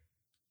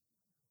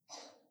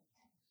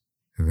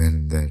when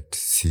that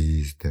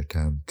sees that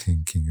I'm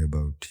thinking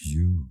about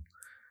you,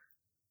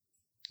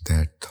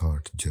 that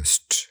thought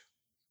just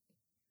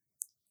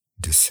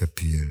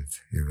disappears,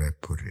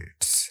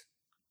 evaporates.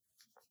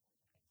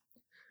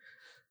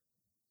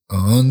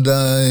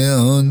 ਆਉਂਦਾ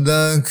ਆਉਂਦਾ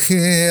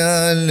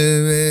ਖਿਆਲ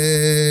ਵੇ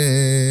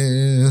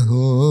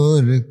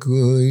ਹੋਰ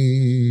ਕੋਈ,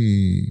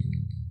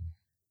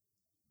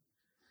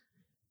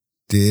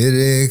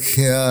 ਤੇਰੇ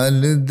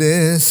ਖਿਆਲ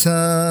ਦੇ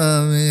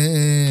ਸਾਵੇਂ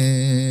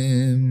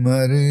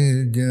ਮਰ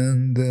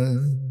ਜਾਂਦਾ।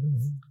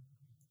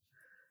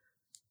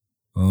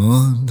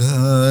 ਆਉਂਦਾ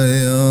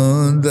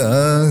ਆਉਂਦਾ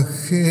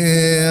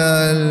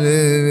ਖਿਆਲ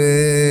ਵੇ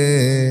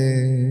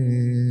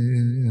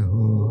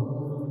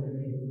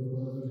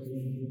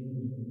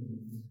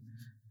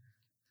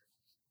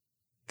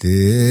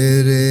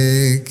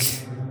ਤੇਰੇ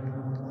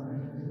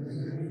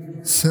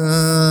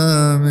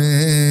ਸਾਵੇਂ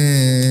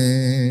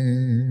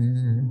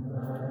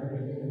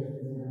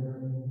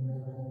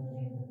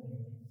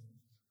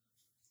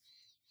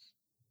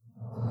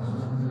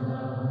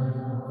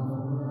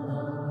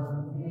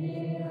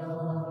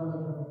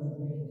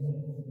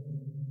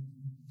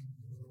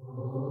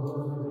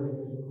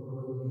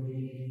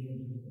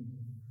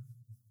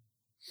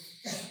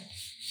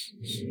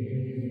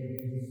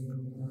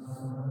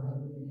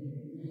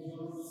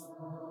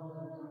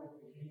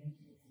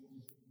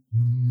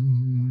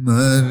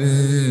ਮਰ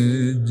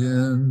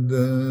ਜਾਂਦਾ।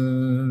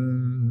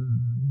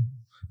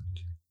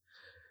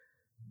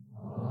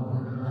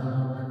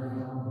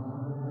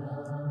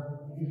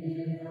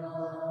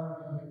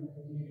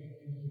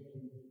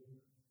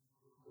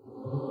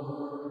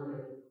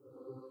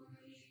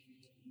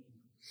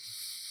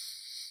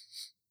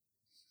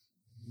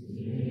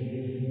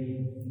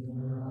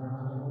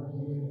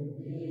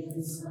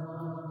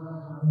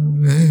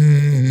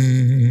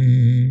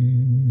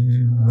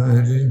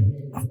 मर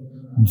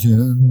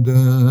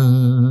ਜਾਂਦਾ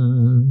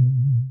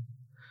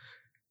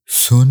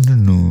ਸੁਨ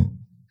ਨੂੰ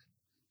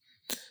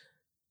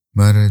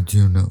ਮਹਾਰਾਜ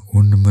ਜੀ ਨੇ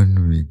ਉਨਮਨ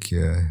ਵੀ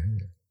ਕਿਹਾ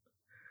ਹੈ।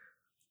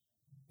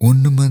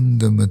 ਉਨਮਨ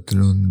ਦਾ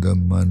ਮਤਲਬ ਹੁੰਦਾ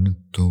ਮਨ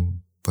ਤੋਂ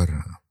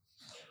ਪਰਾਂ,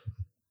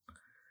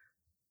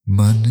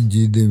 ਮਨ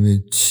ਜਿਹਦੇ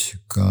ਵਿੱਚ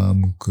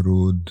ਕਾਮ,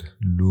 ਕ੍ਰੋਧ,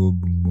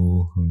 ਲੋਭ,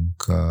 ਮੋਹ,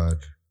 ਹੰਕਾਰ,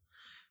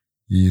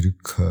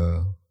 ਈਰਖਾ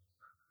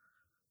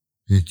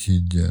ਇਹ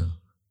ਚੀਜ਼ਾਂ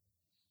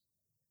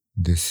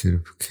ਦੇ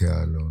ਸਿਰਫ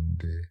ਖਿਆਲ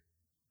ਆਉਂਦੇ।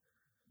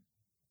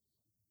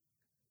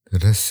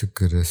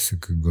 ਰਸਕ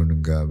ਰਸਕ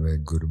ਗੁਣ ਗਾਵੇ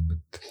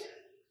ਗੁਰਮਤਿ।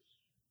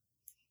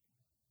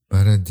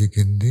 ਮਹਾਰਾਜ ਜੀ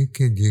ਕਹਿੰਦੇ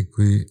ਕਿ ਜੇ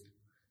ਕੋਈ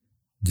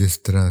ਜਿਸ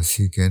ਤਰ੍ਹਾਂ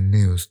ਅਸੀਂ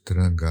ਕਹਿੰਦੇ ਉਸ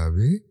ਤਰ੍ਹਾਂ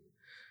ਗਾਵੇ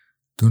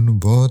ਤੁਹਾਨੂੰ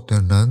ਬਹੁਤ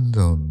ਆਨੰਦ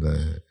ਆਉਂਦਾ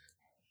ਹੈ,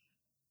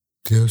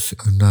 ਤੇ ਉਸ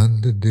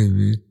ਆਨੰਦ ਦੇ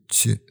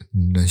ਵਿੱਚ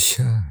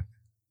ਨਸ਼ਾ ਹੈ।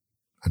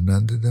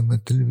 ਆਨੰਦ ਦਾ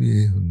ਮਤਲਬ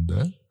ਇਹ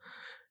ਹੁੰਦਾ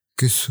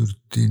ਕਿ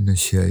ਸੁਰਤੀ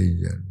ਨਸ਼ਾਈ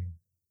ਜਾਣੀ।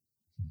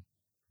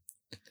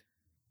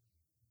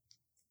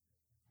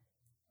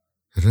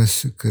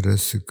 ਰਸਕ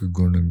ਰਸਕ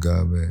ਗੁਣ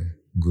ਗਾਵੇ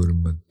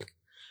ਗੁਰਮਤਿ,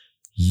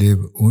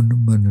 ਲਿਵ ਉਨ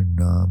ਮਨ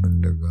ਨਾਮ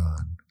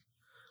ਲਗਾਨ।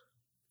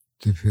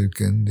 ਤੇ ਫਿਰ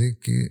ਕਹਿੰਦੇ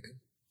ਕਿ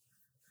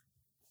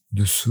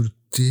ਜੋ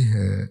ਸੁਰਤੀ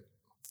ਹੈ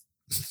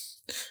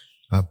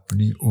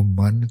ਆਪਣੀ ਉਹ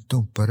ਮਨ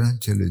ਤੋਂ ਪਰਾਂ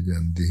ਚਲੇ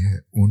ਜਾਂਦੀ ਹੈ,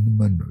 ਉਨ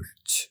ਮਨ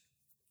ਵਿੱਚ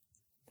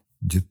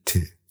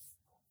ਜਿੱਥੇ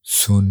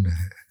ਸੁਨ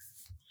ਹੈ।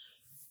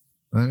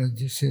 Maharaj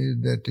ji says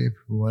that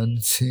if one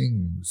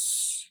sings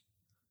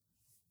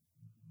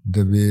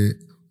the way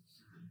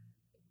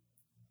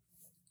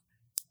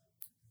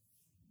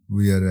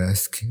we are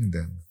asking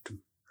them to,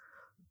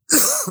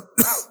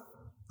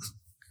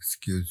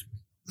 excuse me,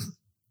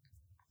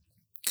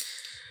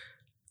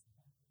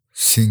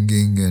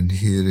 singing and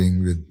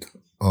hearing with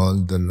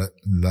all the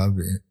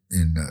love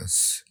in us,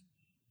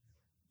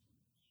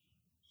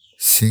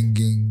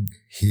 singing,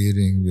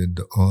 hearing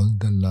with all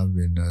the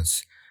love in us,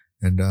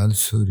 and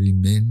also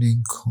remaining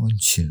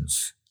conscious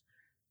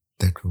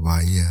that why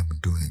I am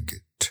doing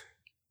it.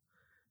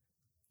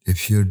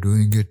 If you're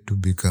doing it to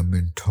become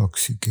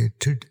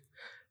intoxicated,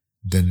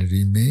 then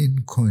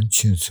remain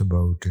conscious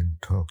about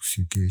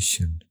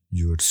intoxication.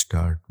 You would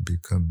start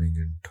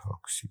becoming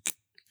intoxicated.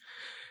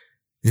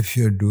 If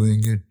you're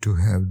doing it to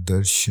have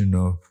darshan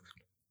of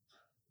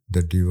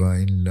the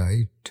divine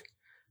light,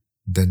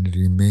 then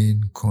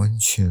remain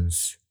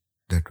conscious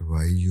that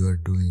why you are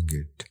doing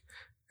it,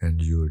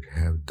 and you would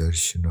have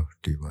darshan of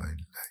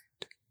divine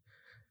light.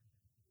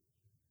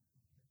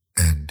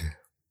 And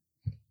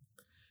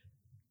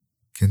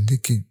ਕਹਿੰਦੇ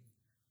ਕਿ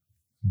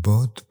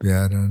ਬਹੁਤ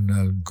ਪਿਆਰਾਂ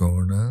ਨਾਲ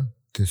ਗਾਉਣਾ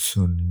ਤੇ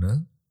ਸੁਣਨਾ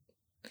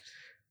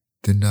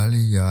ਤੇ ਨਾਲ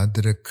ਹੀ ਯਾਦ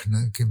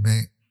ਰੱਖਣਾ ਕਿ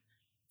ਮੈਂ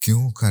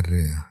ਕਿਉਂ ਕਰ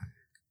ਰਿਹਾ ਹਾਂ।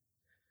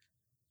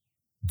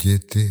 ਜੇ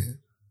ਤੇ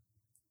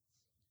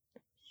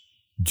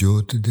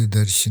ਜੋਤ ਦੇ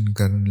ਦਰਸ਼ਨ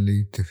ਕਰਨ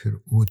ਲਈ ਤੇ ਫਿਰ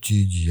ਉਹ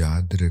ਚੀਜ਼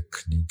ਯਾਦ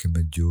ਰੱਖਣੀ ਕਿ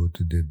ਮੈਂ ਜੋਤ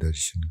ਦੇ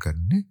ਦਰਸ਼ਨ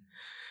ਕਰਨੇ,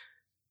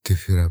 ਤੇ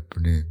ਫਿਰ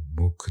ਆਪਣੇ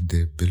ਮੁਖ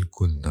ਦੇ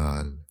ਬਿਲਕੁਲ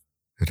ਨਾਲ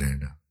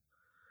ਰਹਿਣਾ।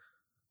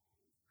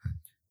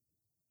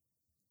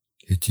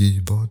 ਇਹ ਚੀਜ਼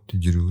ਬਹੁਤ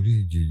ਜ਼ਰੂਰੀ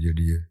ਜੀ,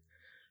 ਜਿਹੜੀ ਹੈ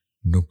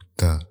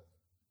ਨੁਕਤਾ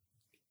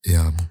ਇਹ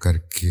ਆਮ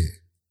ਕਰਕੇ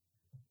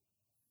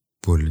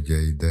ਭੁੱਲ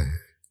ਜਾਈਦਾ ਹੈ।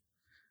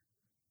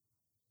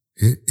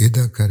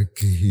 ਇਹਦਾ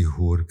ਕਰਕੇ ਹੀ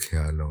ਹੋਰ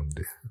ਖਿਆਲ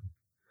ਆਉਂਦੇ ਹਨ।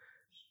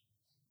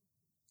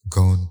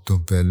 ਗਾਉਣ ਤੋਂ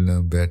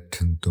ਪਹਿਲਾਂ,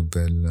 ਬੈਠਣ ਤੋਂ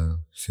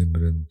ਪਹਿਲਾਂ,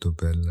 ਸਿਮਰਨ ਤੋਂ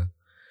ਪਹਿਲਾਂ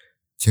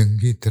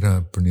ਚੰਗੀ ਤਰ੍ਹਾਂ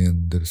ਆਪਣੇ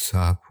ਅੰਦਰ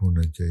ਸਾਫ਼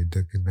ਹੋਣਾ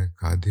ਚਾਹੀਦਾ ਕਿ ਮੈਂ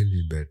ਕਾਹਦੇ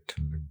ਲਈ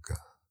ਬੈਠਣ ਲੱਗਾ,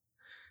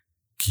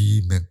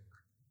 ਕੀ ਮੈਂ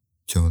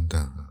ਚਾਹੁੰਦਾ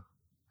ਹਾਂ।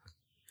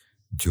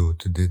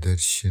 ਜੋਤ ਦੇ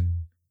ਦਰਸ਼ਨ,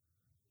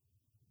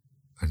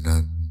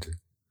 ਆਨੰਦ,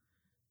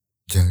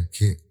 ਜਾਂ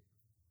ਕਿ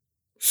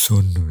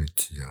ਸੁਣ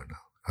ਵਿੱਚ ਜਾਣਾ।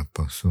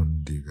 ਆਪਾਂ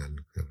ਸੁਣ ਦੀ ਗੱਲ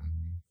ਕਰਾਂਗੇ।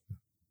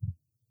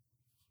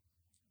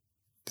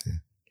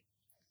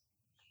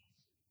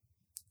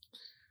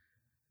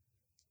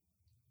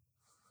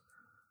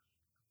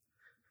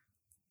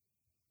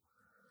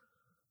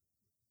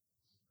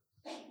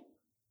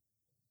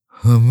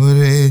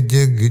 हमरे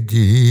जग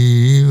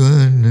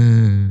जीवन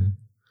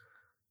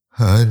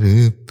हर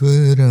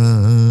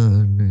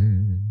प्राण।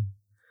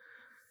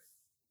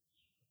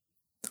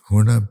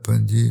 ਹੁਣ ਆਪਾਂ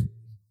ਜੀ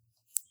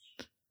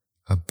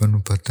ਆਪਾਂ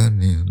ਨੂੰ ਪਤਾ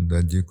ਨਹੀਂ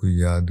ਹੁੰਦਾ, ਜੇ ਕੋਈ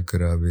ਯਾਦ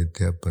ਕਰਾਵੇ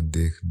ਤੇ ਆਪਾਂ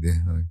ਦੇਖਦੇ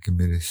ਹਾਂ ਕਿ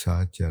ਮੇਰੇ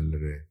ਸਾਹ ਚੱਲ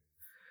ਰਹੇ,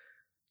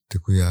 ਤੇ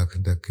ਕੋਈ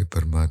ਆਖਦਾ ਕਿ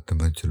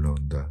ਪਰਮਾਤਮਾ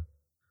ਚਲਾਉਂਦਾ,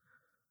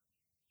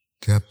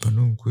 ਤੇ ਆਪਾਂ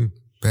ਨੂੰ ਕੋਈ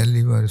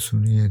ਪਹਿਲੀ ਵਾਰ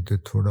ਸੁਣੀਏ ਤੇ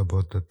ਥੋੜ੍ਹਾ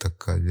ਬਹੁਤਾ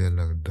ਧੱਕਾ ਜਿਹਾ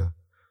ਲੱਗਦਾ,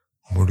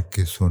 ਮੁੜ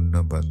ਕੇ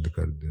ਸੁਣਨਾ ਬੰਦ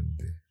ਕਰ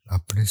ਦਿੰਦੇ।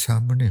 ਆਪਣੇ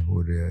ਸਾਹਮਣੇ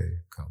ਹੋ ਰਿਹਾ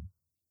ਇਹ ਕੰਮ।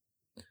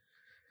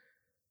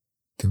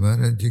 ਤੇ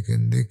ਮਹਾਰਾਜ ਜੀ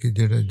ਕਹਿੰਦੇ ਕਿ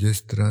ਜਿਹੜਾ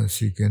ਜਿਸ ਤਰ੍ਹਾਂ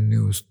ਅਸੀਂ ਕਹਿੰਦੇ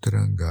ਉਸ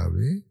ਤਰ੍ਹਾਂ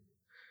ਗਾਵੇ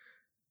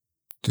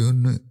ਤੇ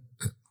ਉਹਨੂੰ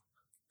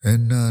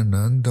ਇੰਨਾ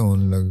ਆਨੰਦ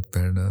ਆਉਣ ਲੱਗ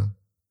ਪੈਣਾ।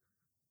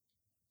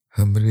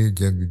 ਹਮਰੇ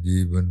ਜਗ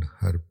ਜੀਵਨ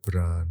ਹਰ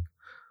ਪ੍ਰਾਨ।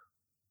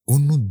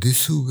 ਉਹਨੂੰ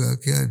ਦਿਸੂਗਾ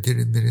ਕਿ ਆ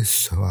ਜਿਹੜੇ ਮੇਰੇ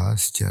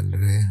ਸਵਾਸ ਚੱਲ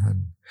ਰਹੇ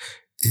ਹਨ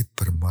ਇਹ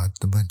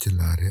ਪਰਮਾਤਮਾ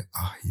ਚਲਾ ਰਿਹਾ,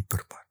 ਆਹੀ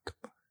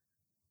ਪਰਮਾਤਮਾ,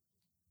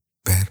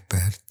 ਪੈਰ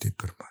ਪੈਰ ਤੇ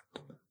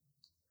ਪਰਮਾਤਮਾ।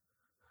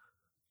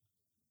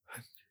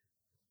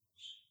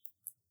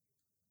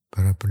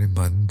 अपने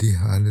मन की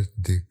हालत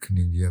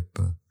देखनी जी आप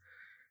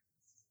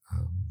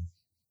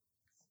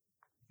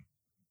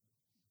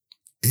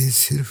ये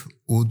सिर्फ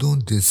उदों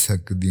दिस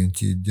सकदियां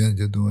चीज़ां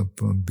जदों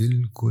आपां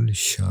बिल्कुल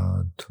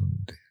शांत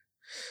हुंदे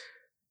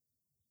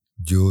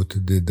जोत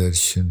दे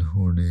दर्शन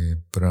होने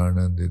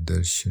प्राणा दे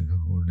दर्शन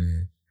होने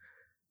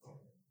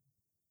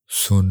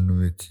सुन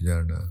विच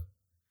जाना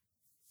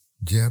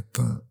जे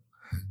आपां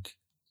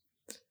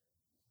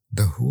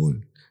द होल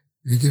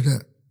ये जिहड़ा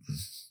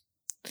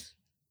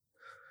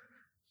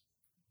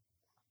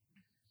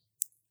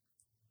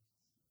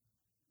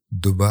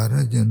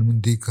दोबारा जन्म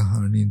की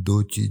कहानी दो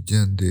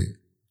चीज़ां दे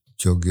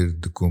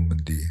चौगिरद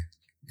घूमदी है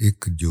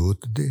एक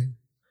जोत दे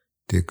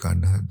ते एक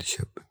अनहद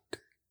शब्द दे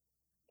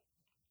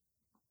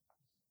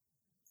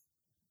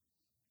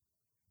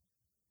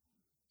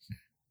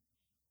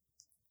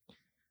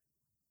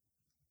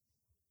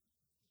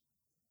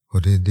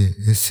और ये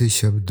इसे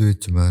शब्द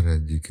विच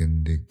महाराज जी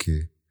कहते कि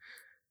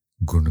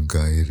गुण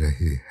गाए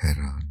रहे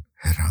हैरान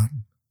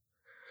हैरान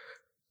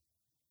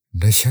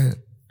नशा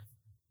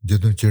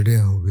जदों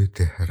चढ़िया होवे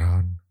ते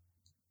हैरान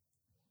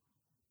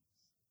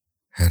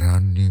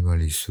हैरानी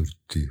वाली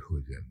सुरती हो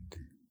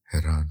जाती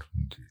हैरान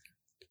होंदी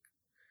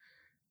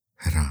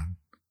हैरान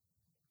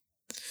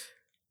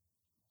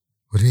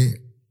और ये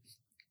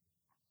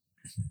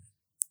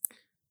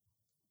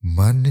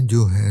मन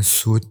जो है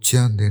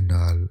सोचां दे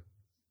नाल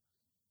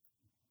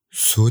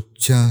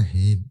सोचां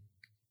ही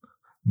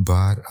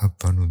बाहर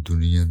आपां नूं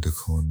दुनिया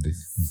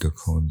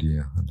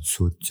दिखाउंदियां हन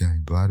सोचां ही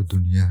बाहर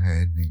दुनिया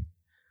है नहीं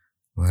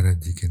महाराज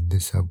जी कहते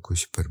सब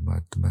कुछ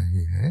परमात्मा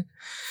ही है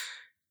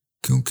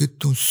क्योंकि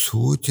तू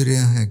सोच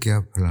रहा है कि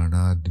आप फलाना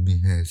आदमी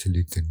है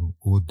इसलिए तेनू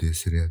वो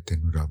दिस रहा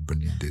तेनू रब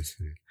नहीं दिस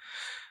रहा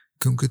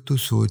क्योंकि तू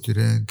सोच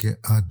रहा है कि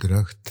आ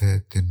दरख्त है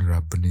तेनू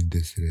रब नहीं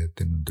दिस रहा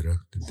तेनू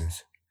दरख्त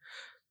दिस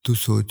तू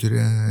सोच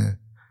रहा है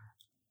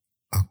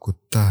आ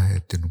कुत्ता है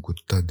तेनू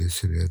कुत्ता दिस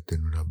रहा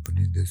तेनू रब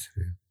नहीं दिस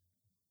रहा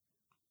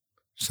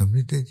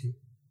समझते जी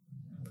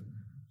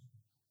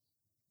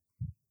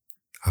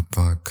आप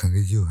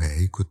आखांगे जी वो है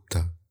ही कुत्ता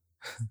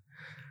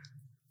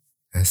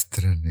इस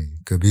तरह नहीं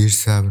कबीर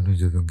साहब नूं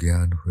जदों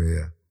ज्ञान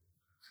होया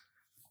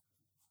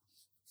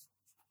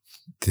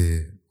ते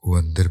वो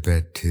अंदर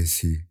बैठे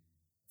सी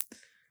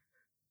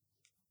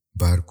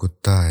बाहर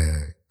कुत्ता आया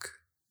एक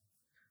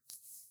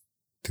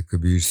ते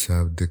कबीर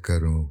साहब दे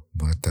घरों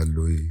माता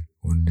लोई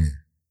उन्हें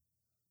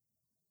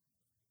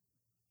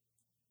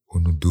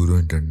उन्होंने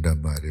दूरों ही डंडा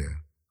मारिया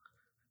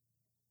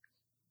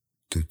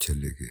तो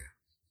चले गया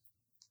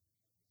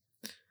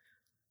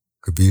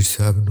कबीर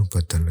साहब नूं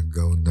पता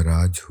लगा वो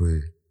नाराज हुए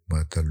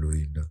माता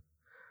लोई ना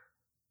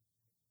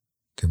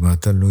ते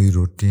माता लोई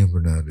रोटियां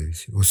बना रही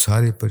सी वो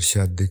सारे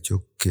प्रशादे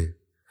चुक के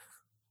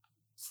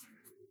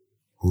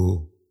वो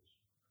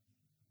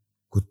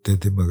कुत्ते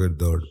ते मगर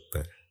दौड़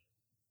पे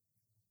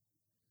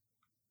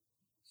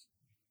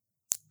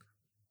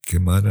कि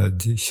महाराज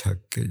जी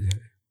शक के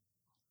जाए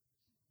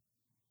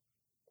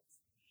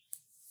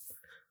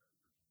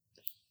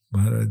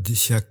महाराज जी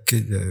शक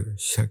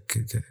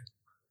के जाए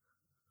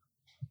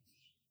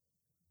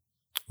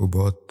वो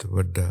बहुत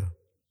बड़ा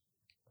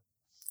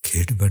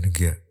खेड बन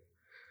गया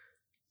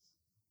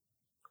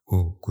वो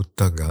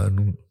कुत्ता गां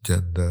नूं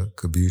जांदा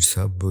कबीर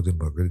साहब वो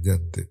मगर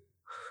जाते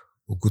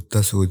वो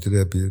कुत्ता सोच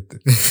रहा भी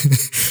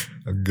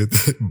अगे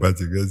तो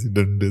बच गया सी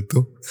डंडे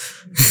तो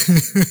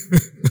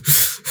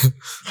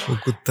वो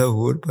कुत्ता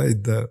होर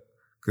भजदा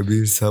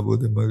कबीर साहब वो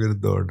मगर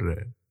दौड़ रहा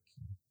है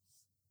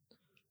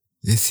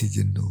इसी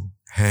जिन्नू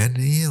है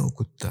नहीं है वो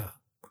कुत्ता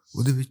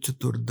ਉਹਦੇ ਵਿੱਚ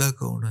ਤੁਰਦਾ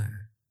ਕੌਣ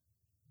ਹੈ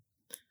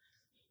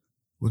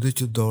ਉਹਦੇ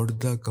ਚ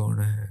ਦੌੜਦਾ ਕੌਣ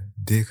ਹੈ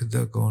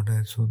ਦੇਖਦਾ ਕੌਣ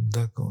ਹੈ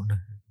ਸੁਣਦਾ ਕੌਣ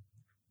ਹੈ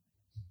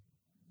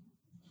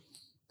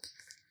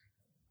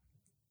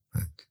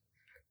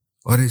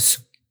ਔਰ ਇਸ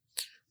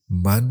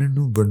ਮਨ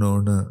ਨੂੰ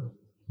ਬਣਾਉਣਾ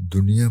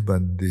ਦੁਨੀਆ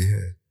ਬਣਦੀ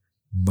ਹੈ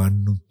ਮਨ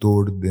ਨੂੰ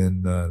ਤੋੜ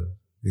ਦੇਣ ਨਾਲ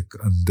ਇੱਕ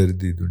ਅੰਦਰ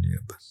ਦੀ ਦੁਨੀਆ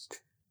ਬਣਦੀ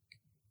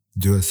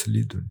ਜੋ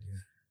ਅਸਲੀ ਦੁਨੀਆ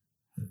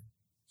ਹੈ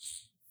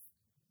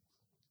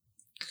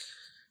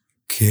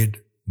ਖੇਡ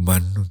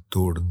मन नूं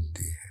तोड़न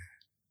दी है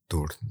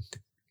तोड़न दी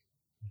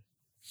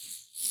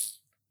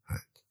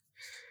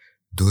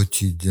दो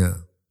चीज़ां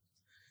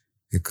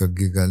एक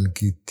अगे गल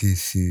कीती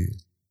सी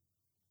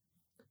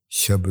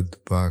शब्द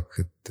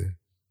पाखत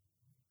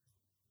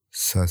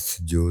सस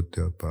जोत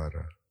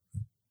अपारा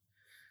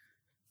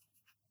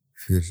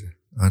फिर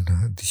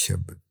अनहद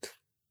शब्द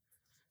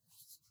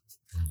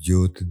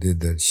जोत दे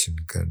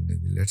दर्शन करने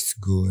लेट्स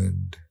गो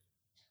एंड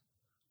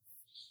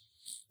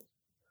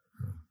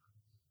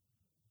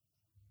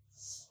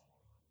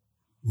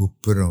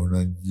ਉੱਪਰ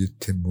ਆਉਣਾ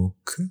ਜਿੱਥੇ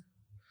ਮੁੱਖ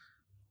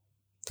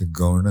ਤੇ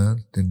ਗਾਉਣਾ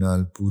ਤੇ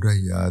ਨਾਲ ਪੂਰਾ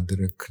ਯਾਦ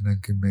ਰੱਖਣਾ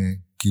ਕਿ ਮੈਂ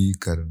ਕੀ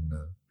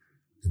ਕਰਨਾ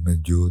ਤੇ ਮੈਂ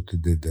ਜੋਤ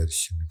ਦੇ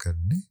ਦਰਸ਼ਨ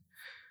ਕਰਨੇ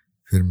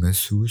ਫਿਰ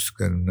ਮਹਿਸੂਸ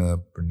ਕਰਨਾ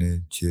ਆਪਣੇ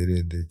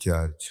ਚਿਹਰੇ ਦੇ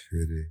ਚਾਰ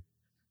ਚਫੇਰੇ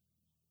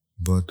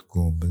ਬਹੁਤ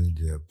ਕੋਮਲ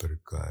ਜਿਹਾ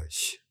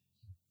ਪ੍ਰਕਾਸ਼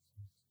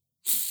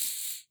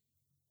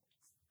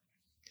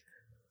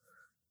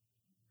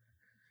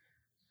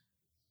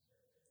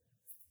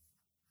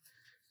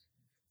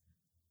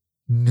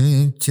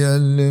ने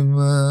चल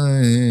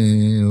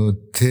मैं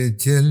उत्थे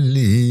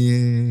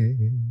चलिए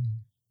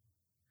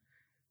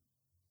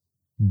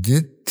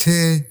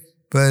जिथे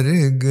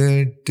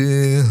प्रगट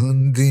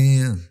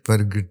हुंदियां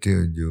प्रगटे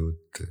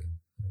जोत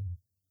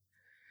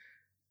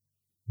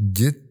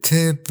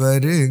जिथे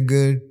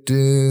प्रगट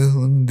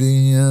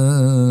हुंदियां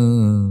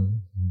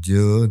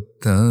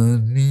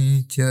जोतानी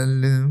चल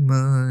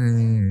मैं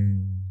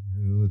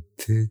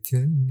उत्थे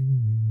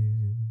चलिए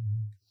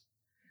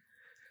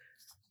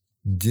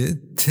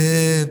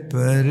जिथे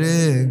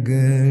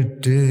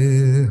प्रगट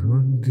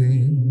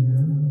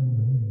हुंदियां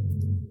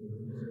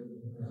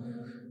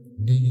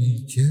नी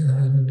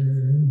चल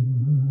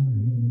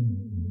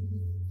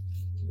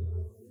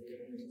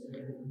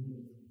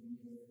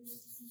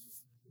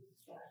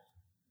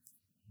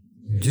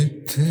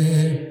जिथे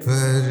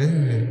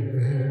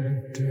प्रगट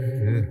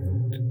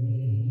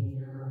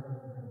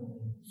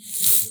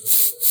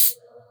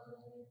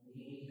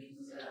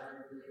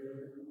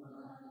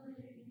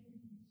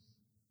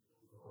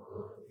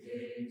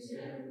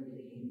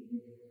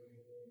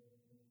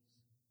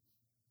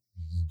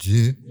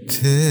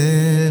जिथे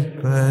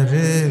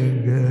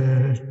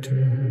प्रगट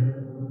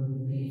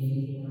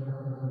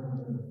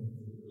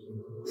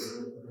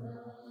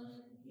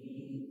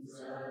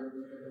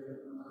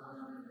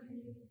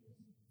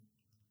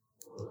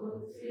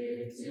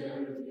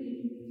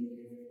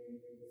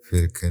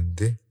फिर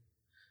कहते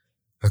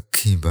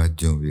अखी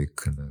बाजों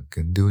वेखना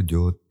कहते वो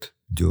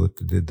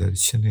जोत दे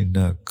दर्शन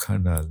इन्हां अखां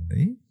नाल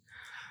नहीं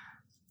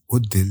वो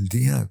दिल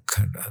दियां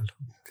अखां नाल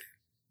हुंदे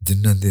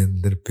जिन्हां दे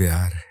अंदर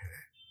प्यार है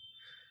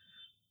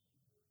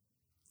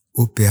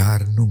वो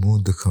प्यार नूं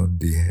मूंह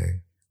दिखाउंदी है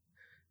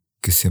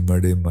किसे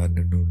मड़े मन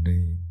नूं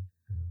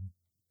नहीं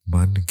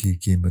मन की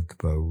कीमत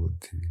पाऊ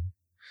थी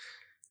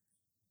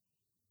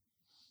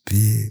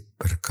भी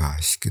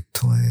प्रकाश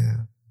कित्थों आया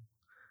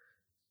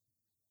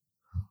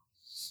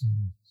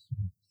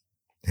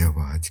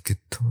आवाज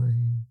कित्थों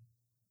आई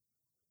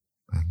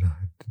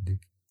अनाहत दी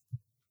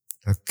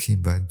अखी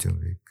बाजों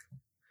वेख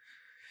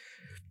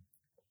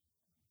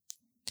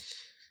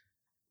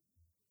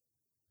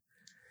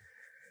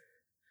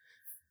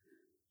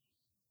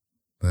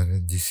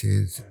Maharaj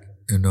says,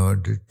 in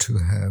order to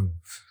have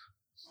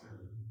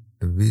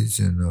the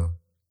vision of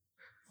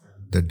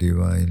the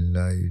divine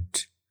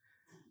light,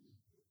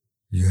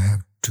 you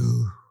have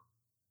to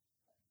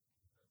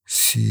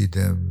see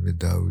them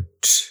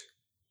without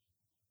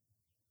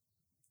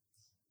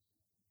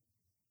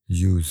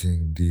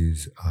using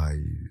these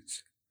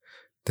eyes.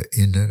 The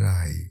inner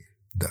eye,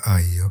 the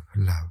eye of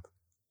love,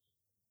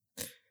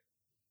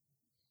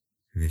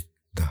 which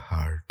the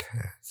heart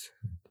has.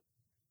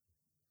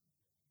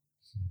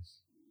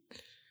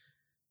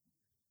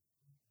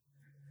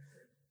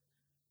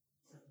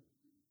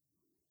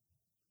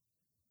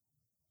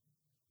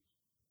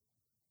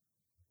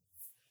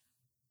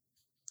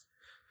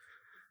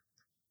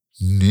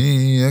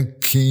 नी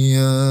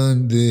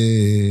अखियां दे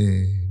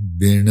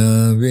बिना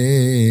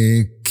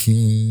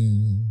वेखी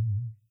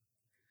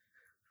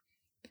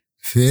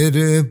फिर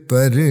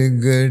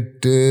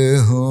प्रगट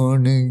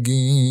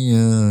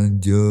होणगियां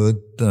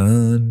जोतां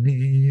नी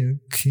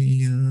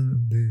अखियां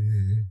दे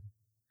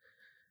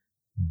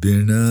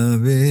बिना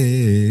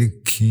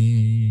वेखी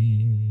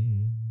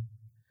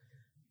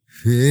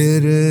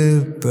फिर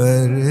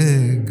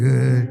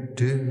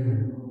प्रगट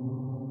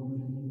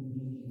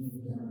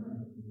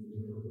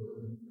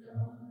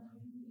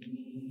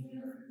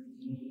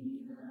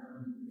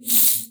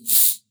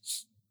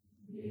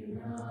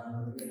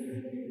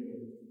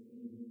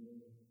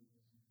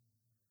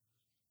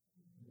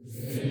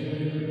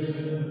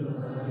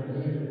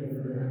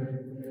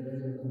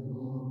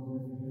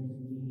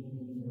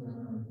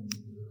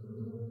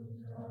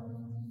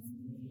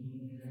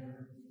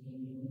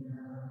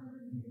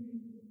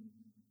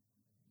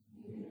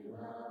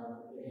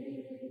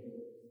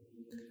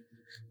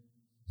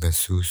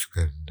महसूस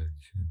करना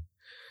चाहिए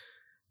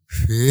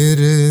फिर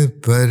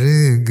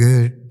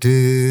प्रगट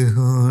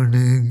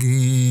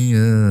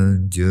होणगियां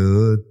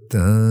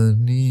जोतां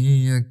नी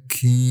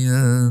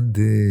अखियां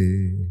दे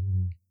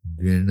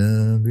बिना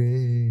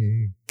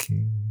वेखी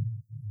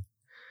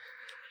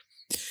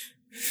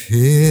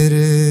फिर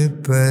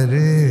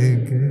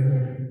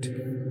प्रगट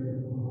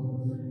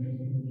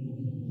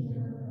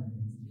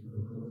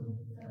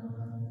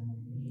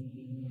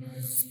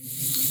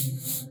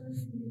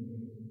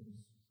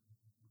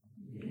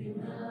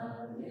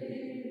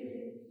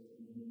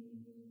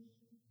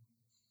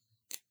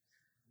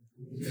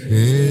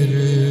फिर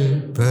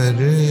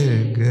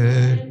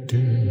प्रगट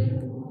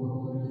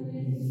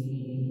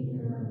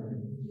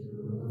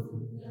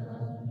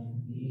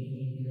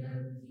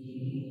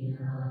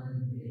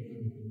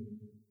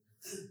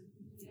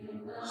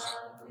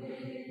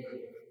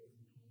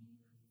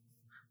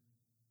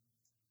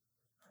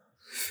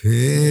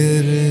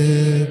फिर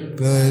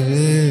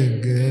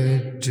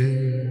प्रगट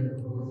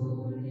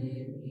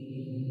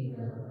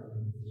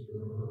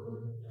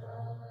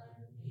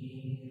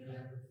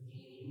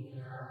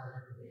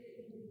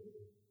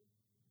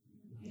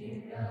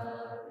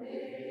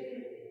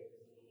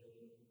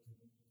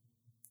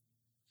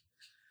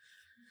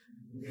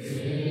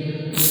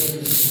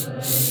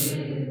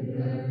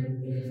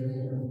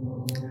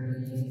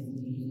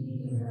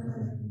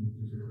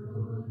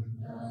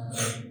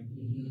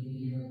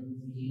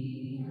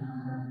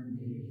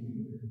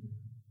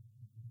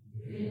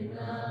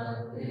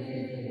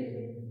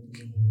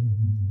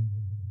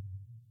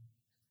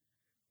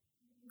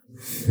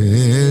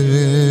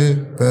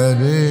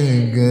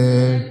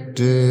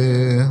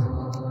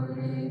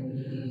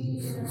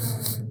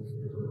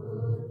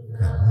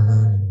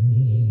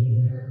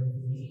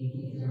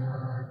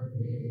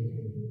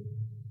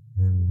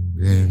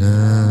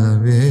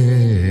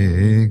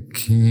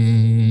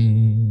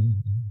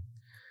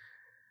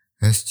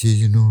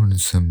ਚੀਜ਼ ਨੂੰ ਹੁਣ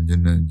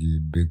ਸਮਝਣਾ ਜੀ,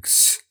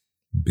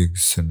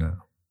 ਬਿਗਸਣਾ,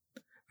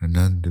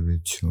 ਆਨੰਦ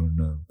ਵਿੱਚ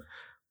ਹੋਣਾ,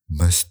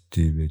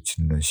 ਮਸਤੀ ਵਿੱਚ,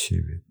 ਨਸ਼ੇ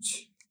ਵਿੱਚ।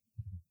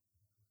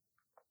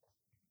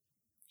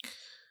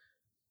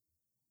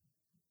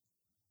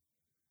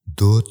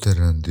 ਦੋ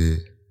ਤਰ੍ਹਾਂ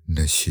ਦੇ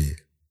ਨਸ਼ੇ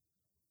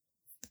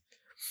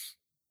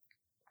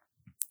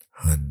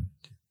ਹਨ।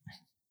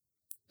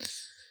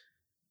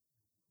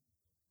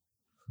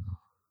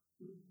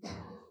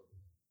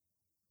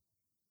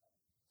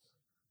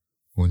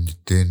 ਉਂਝ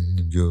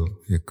ਤਿੰਨ,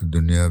 ਜੋ ਇੱਕ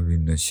ਦੁਨਿਆਵੀ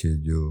ਨਸ਼ੇ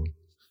ਜੋ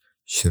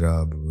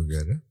ਸ਼ਰਾਬ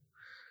ਵਗੈਰਾ,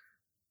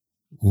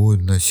 ਉਹ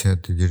ਨਸ਼ਾ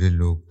ਤੇ ਜਿਹੜੇ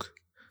ਲੋਕ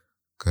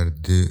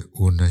ਕਰਦੇ,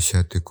 ਉਹ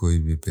ਨਸ਼ਾ ਤੇ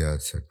ਕੋਈ ਵੀ ਪਿਆ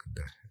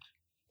ਸਕਦਾ ਹੈ।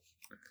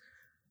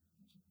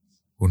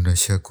 ਉਹ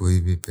ਨਸ਼ਾ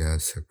ਕੋਈ ਵੀ ਪਿਆ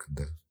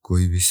ਸਕਦਾ,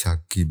 ਕੋਈ ਵੀ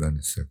ਸਾਕੀ ਬਣ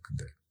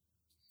ਸਕਦਾ।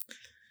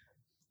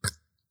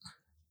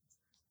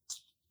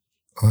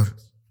 ਔਰ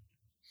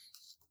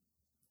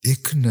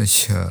ਇੱਕ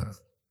ਨਸ਼ਾ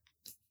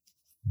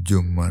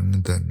ਜੋ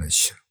ਮਨ ਦਾ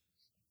ਨਸ਼ਾ,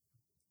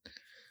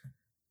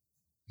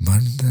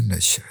 ਮਨ ਦਾ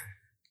ਨਸ਼ਾ ਹੈ।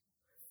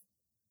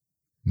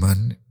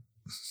 ਮਨ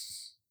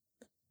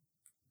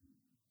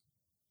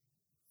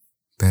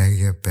ਪੈ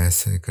ਗਿਆ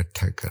ਪੈਸਾ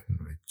ਇਕੱਠਾ ਕਰਨ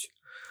ਵਿੱਚ।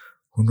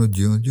 ਹੁਣ ਉਹ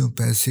ਜਿਉਂ-ਜਿਉਂ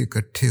ਪੈਸੇ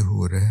ਇਕੱਠੇ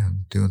ਹੋ ਰਹੇ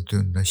ਹਨ,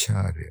 ਤਿਉਂ-ਤਿਉਂ ਨਸ਼ਾ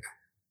ਆ ਰਿਹਾ ਹੈ,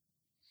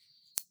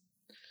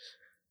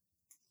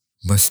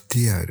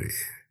 ਮਸਤੀ ਆ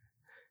ਰਹੀ ਹੈ,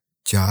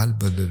 ਚਾਲ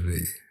ਬਦਲ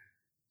ਰਹੀ ਹੈ,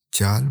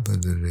 ਚਾਲ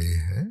ਬਦਲ ਰਹੀ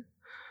ਹੈ,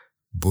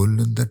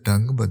 ਬੋਲਣ ਦਾ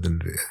ਢੰਗ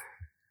ਬਦਲ ਰਿਹਾ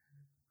ਹੈ।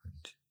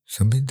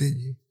 ਸਮਝਦੇ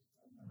ਜੀ?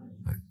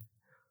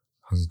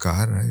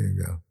 ਹੰਕਾਰ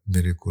ਆਏਗਾ,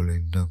 ਮੇਰੇ ਕੋਲ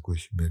ਇੰਨਾ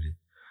ਕੁਛ, ਮੇਰੀ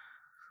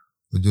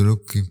ਉਹ ਜੋ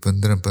ਲੋਕੀ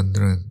 15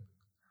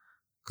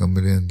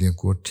 ਕਮਰਿਆਂ ਦੀਆਂ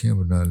ਕੋਠੀਆਂ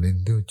ਬਣਾ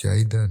ਲੈਂਦੇ, ਉਹ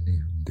ਚਾਹੀਦਾ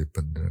ਨਹੀਂ ਹੁੰਦੇ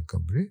 15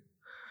 ਕਮਰੇ,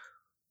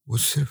 ਉਹ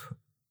ਸਿਰਫ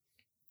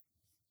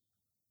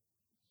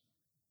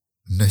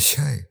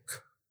ਨਸ਼ਾ ਇੱਕ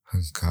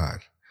ਹੰਕਾਰ।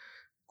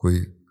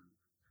 ਕੋਈ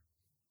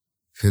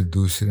ਫਿਰ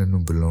ਦੂਸਰਿਆਂ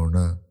ਨੂੰ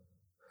ਬੁਲਾਉਣਾ,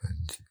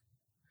 ਹਾਂਜੀ,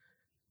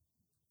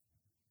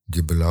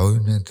 ਜੇ ਬੁਲਾਓ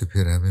ਨਾ ਤੇ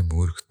ਫਿਰ ਐਵੇਂ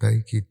ਮੂਰਖਤਾ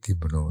ਹੀ ਕੀਤੀ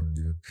ਬਣਾਉਣ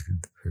ਦੀ,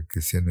 ਫਿਰ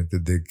ਕਿਸੇ ਨੇ ਤਾਂ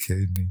ਦੇਖਿਆ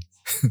ਹੀ ਨਹੀਂ।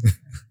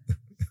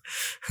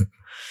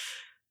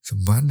 ਸੋ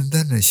ਮਨ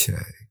ਦਾ ਨਸ਼ਾ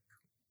ਹੈ,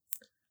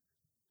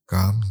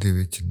 ਕਾਮ ਦੇ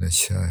ਵਿੱਚ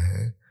ਨਸ਼ਾ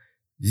ਹੈ,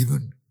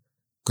 ਈਵਨ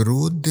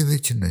ਕ੍ਰੋਧ ਦੇ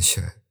ਵਿੱਚ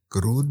ਨਸ਼ਾ ਹੈ।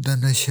 ਕ੍ਰੋਧ ਦਾ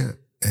ਨਸ਼ਾ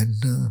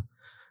ਇੰਨਾ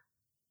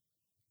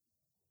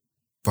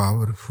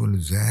ਪਾਵਰਫੁਲ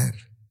ਜ਼ਹਿਰ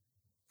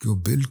ਕਿ ਉਹ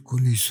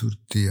ਬਿਲਕੁਲ ਹੀ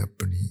ਸੁਰਤੀ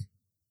ਆਪਣੀ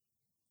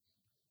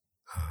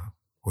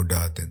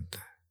ਉਡਾ ਦਿੰਦਾ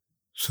ਹੈ,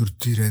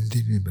 ਸੁਰਤੀ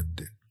ਰਹਿੰਦੀ ਨਹੀਂ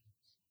ਬੰਦੇ।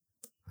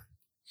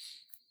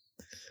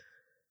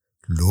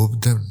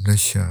 ਲੋਭ ਦਾ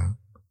ਨਸ਼ਾ,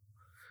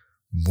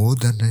 ਮੋਹ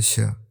ਦਾ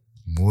ਨਸ਼ਾ,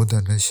 ਮੋਹ ਦਾ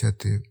ਨਸ਼ਾ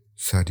ਤੇ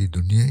ਸਾਰੀ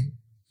ਦੁਨੀਆ ਹੀ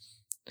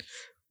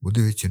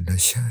ਉਹਦੇ ਵਿੱਚ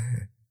ਨਸ਼ਾ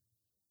ਹੈ।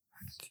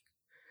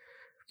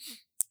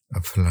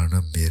 ਫਲਾਣਾ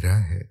ਮੇਰਾ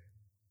ਹੈ,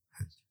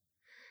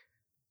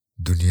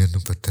 ਦੁਨੀਆ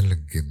ਨੂੰ ਪਤਾ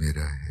ਲੱਗੇ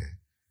ਮੇਰਾ ਹੈ।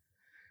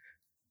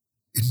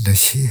 ਇਹ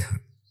ਨਸ਼ੇ ਹਨ,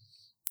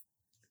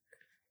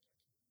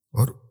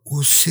 ਔਰ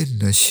ਉਸੇ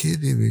ਨਸ਼ੇ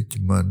ਦੇ ਵਿੱਚ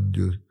ਮਨ,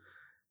 ਜੋ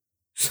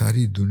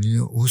ਸਾਰੀ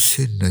ਦੁਨੀਆ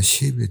ਉਸੇ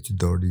ਨਸ਼ੇ ਵਿੱਚ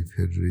ਦੌੜੀ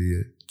ਫਿਰ ਰਹੀ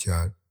ਹੈ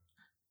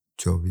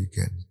 24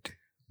 ਘੰਟੇ।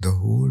 The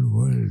whole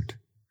world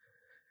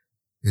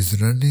is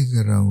running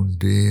around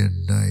day and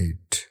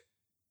night,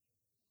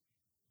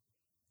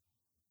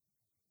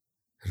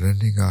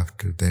 running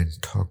after the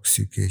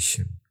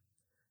intoxication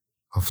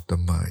of the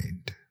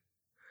mind.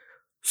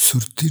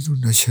 ਸੁਰਤੀ ਨੂੰ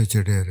ਨਸ਼ਾ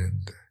ਚੜਿਆ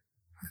ਰਹਿੰਦਾ।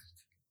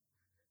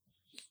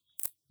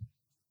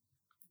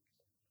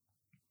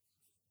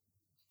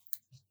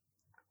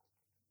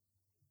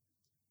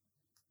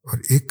 ਔਰ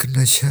ਇੱਕ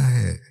ਨਸ਼ਾ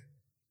ਹੈ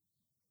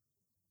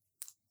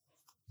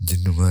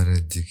ਜਿਹਨੂੰ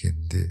ਮਹਾਰਾਜ ਜੀ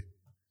ਕਹਿੰਦੇ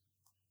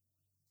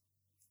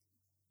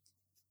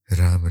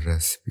ਰਾਮ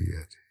ਰਸ ਪੀਆ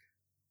ਰੇ,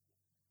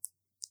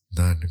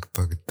 ਨਾਨਕ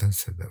ਭਗਤਾਂ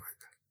ਸਦਾ ਵਗਾ।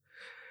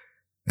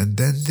 And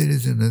then there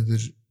is another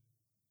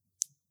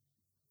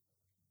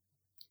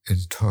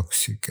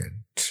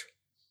intoxicant,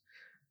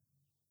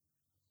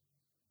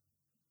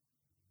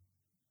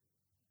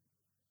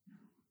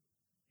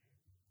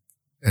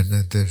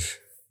 another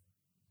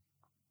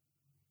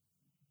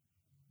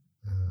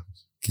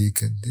ਕੀ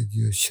ਕਹਿੰਦੇ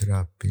ਜੀ ਉਹ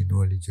ਸ਼ਰਾਬ ਪੀਣ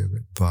ਵਾਲੀ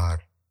ਜਗ੍ਹਾ,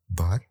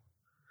 ਬਾਰ,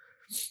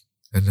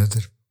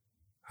 another,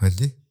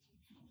 ਹਾਂਜੀ,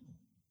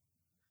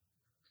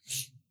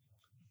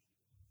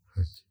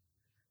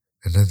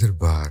 another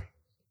ਬਾਰ,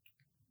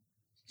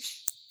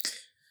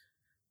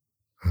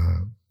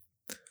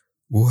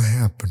 ਉਹ ਹੈ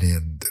ਆਪਣੇ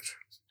ਅੰਦਰ।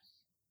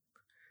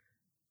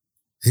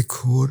 ਇੱਕ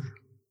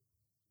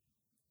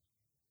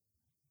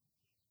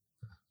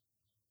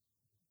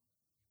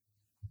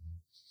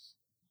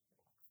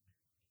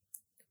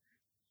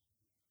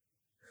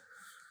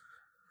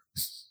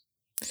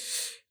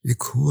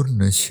ਹੋਰ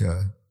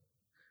ਨਸ਼ਾ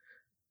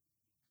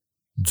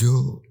ਜੋ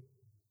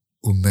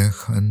ਉਹ ਮੈਂ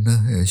ਖਾਨਾ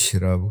ਹੈ,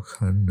 ਸ਼ਰਾਬ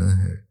ਖਾਨਾ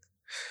ਹੈ,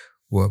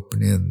 ਉਹ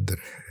ਆਪਣੇ ਅੰਦਰ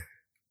ਹੈ।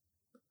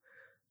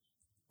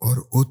 ਔਰ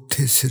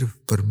ਉੱਥੇ ਸਿਰਫ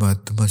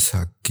ਪਰਮਾਤਮਾ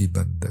ਸਾਕੀ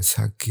ਬਣਦਾ।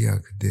 ਸਾਕੀ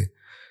ਆਖਦੇ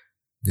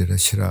ਜਿਹੜਾ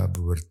ਸ਼ਰਾਬ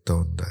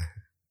ਵਰਤਾਉਂਦਾ ਹੈ,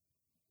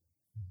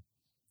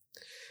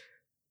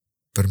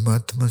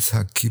 ਪਰਮਾਤਮਾ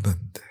ਸਾਕੀ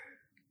ਬਣਦਾ ਹੈ।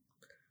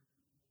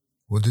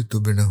 ਉਹਦੇ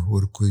ਤੋਂ ਬਿਨਾਂ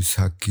ਹੋਰ ਕੋਈ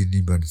ਸਾਕੀ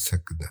ਨਹੀਂ ਬਣ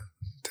ਸਕਦਾ।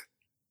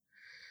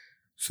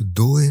 ਸੋ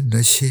ਦੋਏ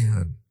ਨਸ਼ੇ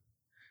ਹਨ।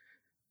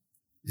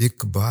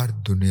 ਇੱਕ ਬਾਹਰ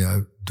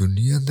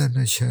ਦੁਨੀਆ ਦਾ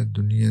ਨਸ਼ਾ,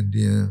 ਦੁਨੀਆ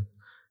ਦੀਆਂ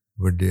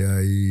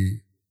ਵਡਿਆਈ,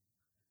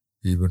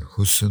 ਈਵਨ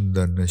ਹੁਸਨ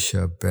ਦਾ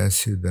ਨਸ਼ਾ,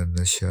 ਪੈਸੇ ਦਾ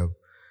ਨਸ਼ਾ,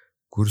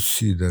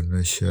 ਕੁਰਸੀ ਦਾ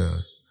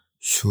ਨਸ਼ਾ,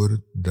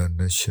 ਸ਼ੋਹਰਤ ਦਾ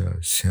ਨਸ਼ਾ,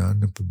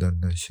 ਸਿਆਣਪ ਦਾ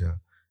ਨਸ਼ਾ,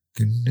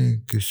 ਕਿੰਨੇ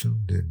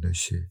ਕਿਸਮ ਦੇ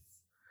ਨਸ਼ੇ।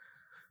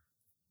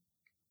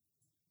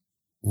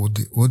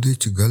 ਉਹਦੇ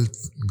 'ਚ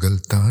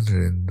ਗਲਤਾਨ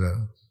ਰਹਿੰਦਾ।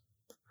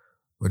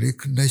 ਔਰ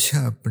ਇੱਕ ਨਸ਼ਾ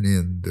ਆਪਣੇ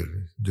ਅੰਦਰ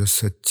ਜੋ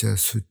ਸੱਚਾ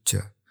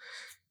ਸੁੱਚਾ,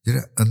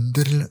 ਜਿਹੜਾ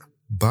ਅੰਦਰਲਾ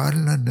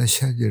ਬਾਹਰਲਾ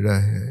ਨਸ਼ਾ ਜਿਹੜਾ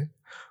ਹੈ,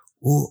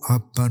 ਉਹ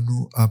ਆਪਾਂ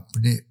ਨੂੰ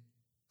ਆਪਣੇ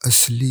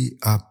ਅਸਲੀ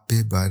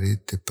ਆਪੇ ਬਾਰੇ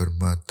ਤੇ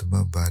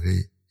ਪਰਮਾਤਮਾ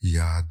ਬਾਰੇ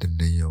ਯਾਦ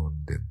ਨਹੀਂ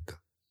ਆਉਣ ਦਿੰਦਾ।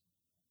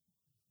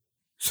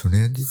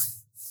 ਸੁਣਿਆ ਜੀ?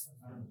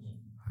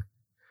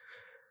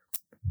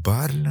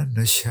 ਬਾਹਰਲਾ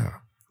ਨਸ਼ਾ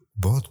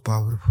ਬਹੁਤ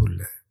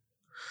ਪਾਵਰਫੁਲ ਹੈ।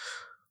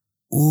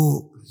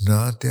 ਉਹ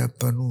ਨਾ ਤੇ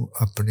ਆਪਾਂ ਨੂੰ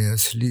ਆਪਣੇ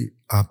ਅਸਲੀ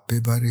ਆਪੇ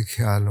ਬਾਰੇ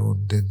ਖਿਆਲ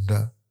ਆਉਣ ਦਿੰਦਾ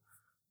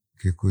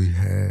ਕਿ ਕੋਈ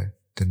ਹੈ,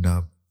 ਤੇ ਨਾ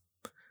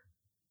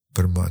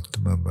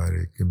ਪਰਮਾਤਮਾ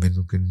ਬਾਰੇ ਕਿ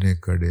ਮੈਨੂੰ ਕਿੰਨੇ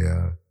ਕੜਿਆ,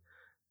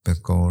 ਮੈਂ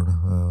ਕੌਣ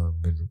ਹਾਂ,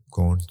 ਮੈਨੂੰ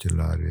ਕੌਣ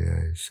ਚਲਾ ਰਿਹਾ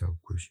ਹੈ, ਸਭ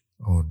ਕੁਛ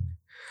ਆਉਣ ਨਹੀਂ।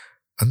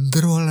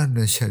 ਅੰਦਰ ਵਾਲਾ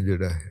ਨਸ਼ਾ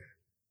ਜਿਹੜਾ ਹੈ,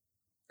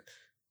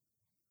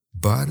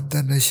 ਬਾਹਰ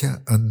ਦਾ ਨਸ਼ਾ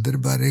ਅੰਦਰ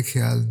ਬਾਰੇ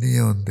ਖਿਆਲ ਨਹੀਂ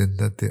ਆਉਣ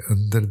ਦਿੰਦਾ, ਤੇ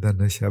ਅੰਦਰ ਦਾ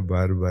ਨਸ਼ਾ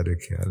ਬਾਹਰ ਬਾਰੇ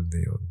ਖਿਆਲ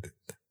ਨਹੀਂ ਆਉਣ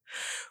ਦਿੰਦਾ।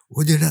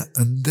 ਉਹ ਜਿਹੜਾ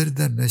ਅੰਦਰ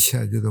ਦਾ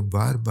ਨਸ਼ਾ ਜਦੋਂ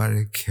ਬਾਹਰ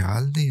ਬਾਰੇ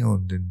ਖਿਆਲ ਨਹੀਂ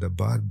ਆਉਣ ਦਿੰਦਾ,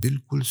 ਬਾਹਰ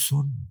ਬਿਲਕੁਲ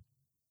ਸੁਣ,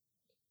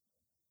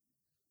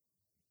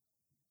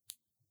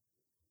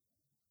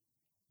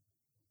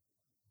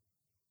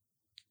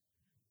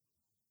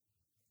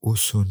 ਉਹ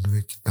ਸੁਣ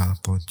ਵਿੱਚ ਤਾਂ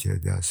ਪਹੁੰਚਿਆ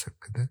ਜਾ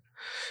ਸਕਦਾ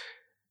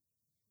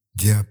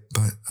ਜੇ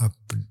ਆਪਾਂ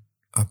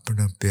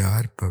ਆਪਣਾ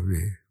ਪਿਆਰ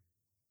ਪਵੇ,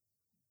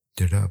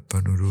 ਜਿਹੜਾ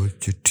ਆਪਾਂ ਨੂੰ ਰੋਜ਼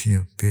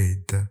ਚਿੱਠੀਆਂ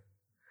ਭੇਜਦਾ,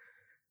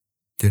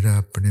 ਜਿਹੜਾ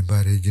ਆਪਣੇ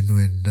ਬਾਰੇ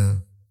ਜਿਹਨੂੰ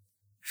ਇੰਨਾ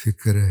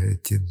ਫਿਕਰ ਹੈ,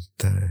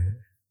 ਚਿੰਤਾ ਹੈ,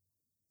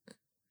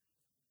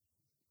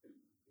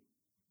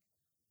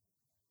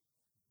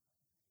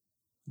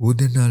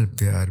 ਉਹਦੇ ਨਾਲ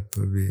ਪਿਆਰ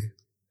ਪਵੇ,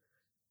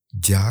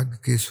 ਜਾਗ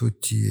ਕੇ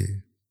ਸੋਚੀਏ।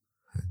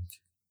 ਹਾਂਜੀ,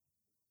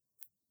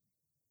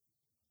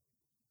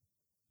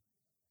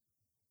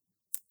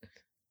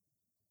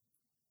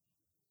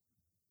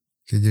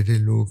 ਕਿ ਜਿਹੜੇ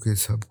ਲੋਕ ਇਹ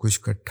ਸਭ ਕੁਛ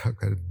ਇਕੱਠਾ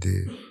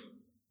ਕਰਦੇ,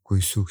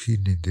 ਕੋਈ ਸੁਖੀ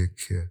ਨਹੀਂ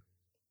ਦੇਖਿਆ।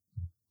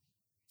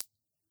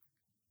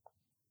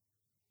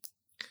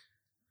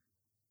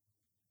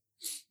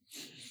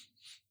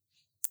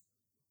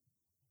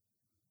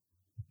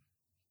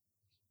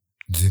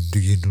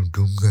 ਜ਼ਿੰਦਗੀ ਨੂੰ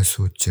ਡੂੰਘਾ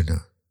ਸੋਚਣਾ,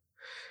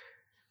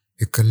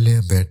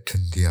 ਇਕੱਲਿਆਂ ਬੈਠਣ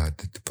ਦੀ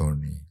ਆਦਤ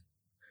ਪਾਉਣੀ।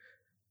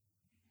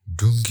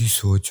 ਡੂੰਘੀ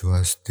ਸੋਚ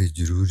ਵਾਸਤੇ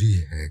ਜ਼ਰੂਰੀ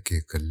ਹੈ ਕਿ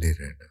ਇਕੱਲੇ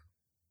ਰਹਿਣਾ,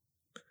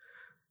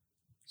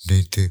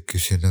 ਨਹੀਂ ਤੇ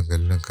ਕਿਸੇ ਨਾਲ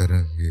ਗੱਲਾਂ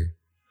ਕਰਾਂਗੇ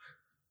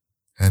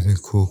ਐਵੇਂ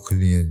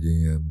ਖੋਖਲੀਆਂ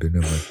ਜਿਹੀਆਂ,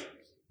 ਬਿਨਾਂ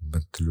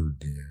ਮਤਲਬ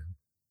ਦੀਆਂ।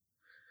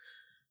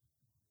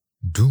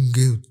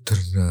 ਡੂੰਘੇ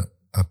ਉਤਰਨਾ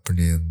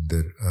ਆਪਣੇ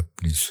ਅੰਦਰ,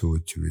 ਆਪਣੀ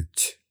ਸੋਚ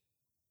ਵਿੱਚ,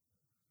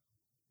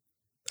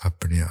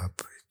 ਆਪਣੇ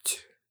ਆਪ ਵਿੱਚ।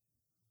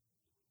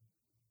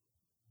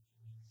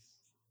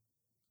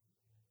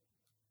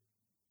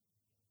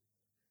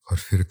 और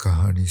फिर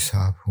कहानी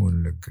साफ होने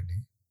लगनी।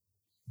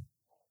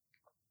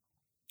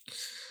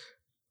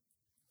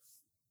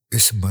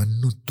 इस मन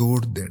को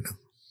तोड़ देना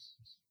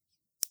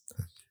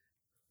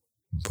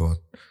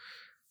बहुत।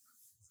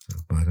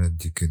 महाराज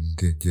जी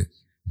कहते,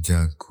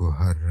 जाको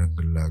हर रंग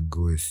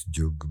लागो इस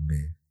युग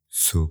में,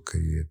 सो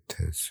कहिए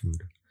थे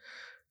सूर।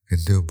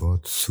 कहते वो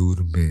बहुत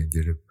सूर में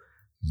जेड़े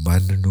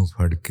मन नू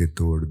फड़ के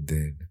तोड़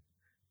देन,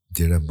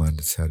 जेड़ा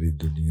मन सारी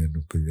दुनिया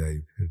नू भजाई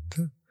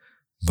फिरदा,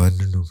 मन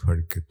नू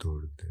फड़ के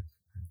तोड़ दे।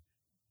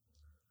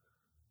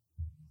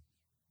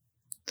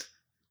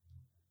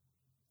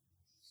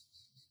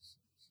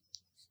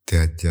 ते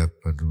अज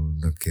आपां नू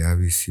उन्हां कहा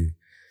भी सी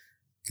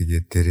कि जे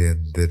तेरे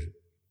अंदर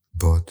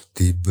बहुत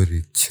तीव्र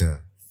इच्छा,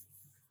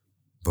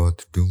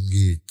 बहुत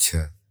डूंगी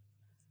इच्छा,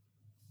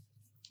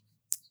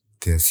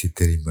 ते असी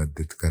तेरी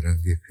मदद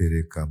करांगे, फिर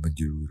ये काम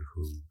जरूर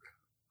होगा।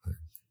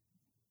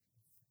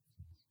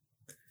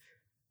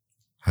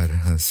 हर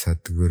हाँ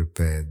सतगुर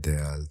पै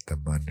दयाल ता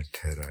मन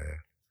ठहराया।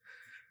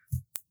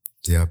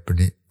 जे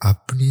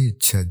अपनी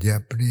इच्छा, जे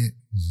अपनी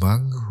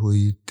मंग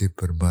हुई ते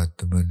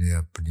परमात्मा ने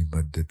अपनी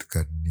मदद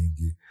करनी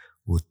जी,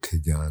 उत्थे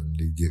जान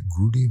ली। जे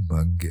गूढ़ी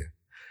मंग है,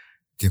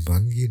 जे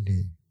मंग ही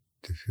नहीं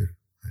तो फिर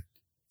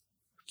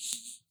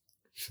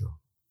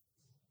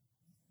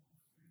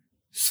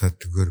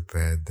सतगुर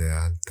पै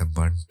दयाल ता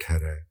मन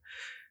ठहराया।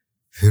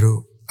 फिर वो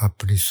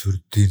अपनी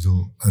सुरती नू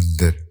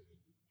अंदर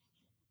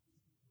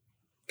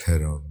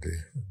ठहराउंदे।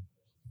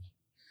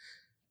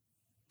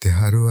 ते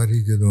हर वारी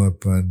जदों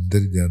आपां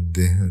अंदर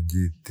जाते हैं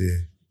जी, ते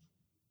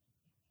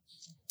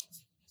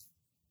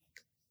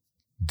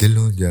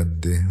दिलों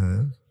जाते हैं,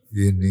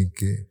 ये नहीं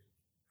कि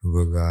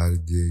वगार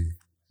जे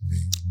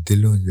नहीं,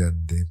 दिलों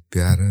जाते,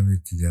 प्यारां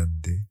विच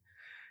जाते,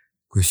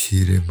 कुछ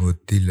हीरे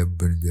मोती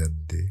लभण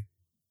जाते।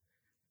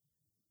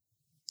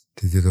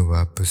 ते जदों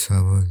वापस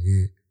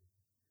आवांगे,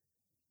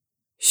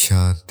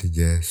 शांत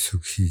जै,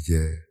 सुखी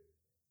जै,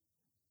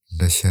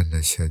 नशा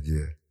नशा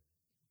जै,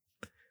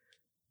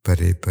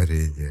 परे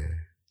परे जै।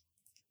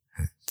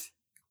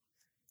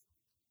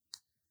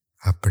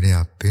 ਆਪਣੇ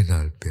ਆਪੇ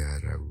ਨਾਲ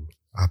ਪਿਆਰ ਆਊ,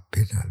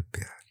 ਆਪੇ ਨਾਲ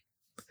ਪਿਆਰ।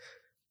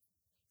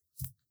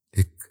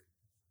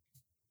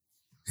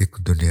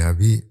 ਇੱਕ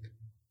ਦੁਨਿਆਵੀ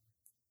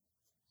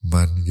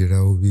ਮਨ ਜਿਹੜਾ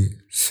ਉਹ ਵੀ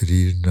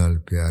ਸਰੀਰ ਨਾਲ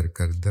ਪਿਆਰ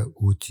ਕਰਦਾ,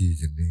 ਉਹ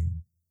ਚੀਜ਼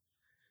ਨਹੀਂ।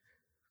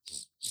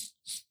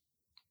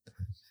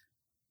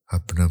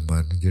 ਆਪਣਾ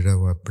ਮਨ ਜਿਹੜਾ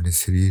ਉਹ ਆਪਣੇ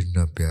ਸਰੀਰ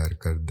ਨਾਲ ਪਿਆਰ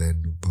ਕਰਦਾ,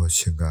 ਇਹਨੂੰ ਬਹੁਤ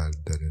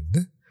ਸ਼ਿੰਗਾਰਦਾ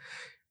ਰਹਿੰਦਾ,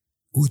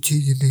 ਉਹ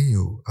ਚੀਜ਼ ਨਹੀਂ।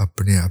 ਉਹ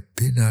ਆਪਣੇ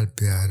ਆਪੇ ਨਾਲ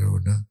ਪਿਆਰ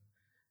ਹੋਣਾ,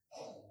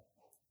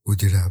 ਉਹ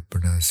ਜਿਹੜਾ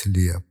ਆਪਣਾ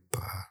ਅਸਲੀ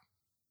ਆਪਾ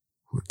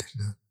ਉਹਦੇ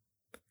ਨਾਲ।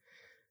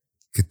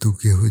 ਕਿ ਤੂੰ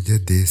ਕਿਹੋ ਜਿਹੇ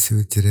ਦੇਸ਼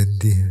ਵਿੱਚ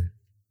ਰਹਿੰਦੀ ਹੈ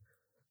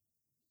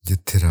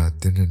ਜਿੱਥੇ ਰਾਤ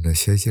ਦਿਨ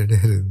ਨਸ਼ਾ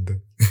ਚੜਿਆ ਰਹਿੰਦਾ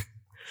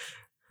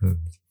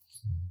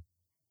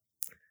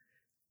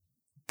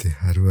ਤੇ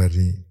ਹਰ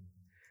ਵਾਰੀ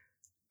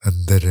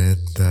ਅੰਦਰ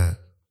ਰਹਿਣ ਦਾ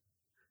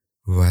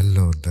ਵੱਲ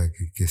ਆਉਂਦਾ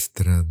ਕਿ ਕਿਸ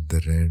ਤਰ੍ਹਾਂ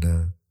ਅੰਦਰ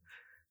ਰਹਿਣਾ,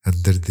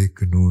 ਅੰਦਰ ਦੇ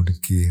ਕਾਨੂੰਨ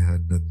ਕੀ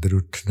ਹਨ, ਅੰਦਰ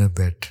ਉੱਠਣਾ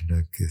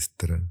ਬੈਠਣਾ ਕਿਸ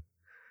ਤਰ੍ਹਾਂ,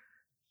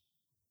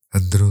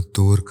 ਅੰਦਰੋਂ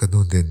ਤੋਰ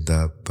ਕਦੋਂ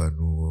ਦਿੰਦਾ ਆਪਾਂ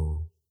ਨੂੰ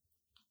ਉਹ,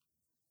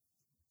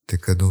 ਤੇ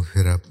ਕਦੋਂ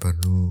ਫਿਰ ਆਪਾਂ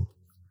ਨੂੰ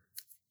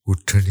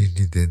ਉੱਠਣ ਹੀ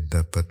ਨਹੀਂ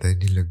ਦਿੰਦਾ, ਪਤਾ ਹੀ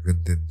ਨਹੀਂ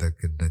ਲੱਗਣ ਦਿੰਦਾ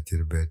ਕਿੰਨਾ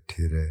ਚਿਰ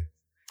ਬੈਠੇ ਰਹੇ।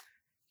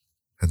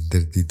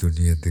 ਅੰਦਰ ਦੀ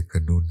ਦੁਨੀਆ ਦੇ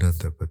ਕਾਨੂੰਨਾਂ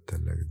ਦਾ ਪਤਾ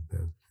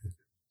ਲੱਗਦਾ।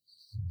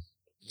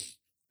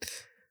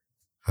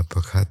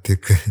 ਆਪਾਂ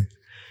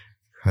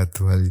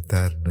ਖਤ ਵਾਲੀ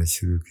ਧਾਰਨਾ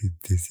ਸ਼ੁਰੂ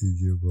ਕੀਤੀ ਸੀ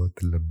ਜੋ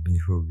ਬਹੁਤ ਲੰਮੀ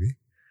ਹੋ ਗਈ,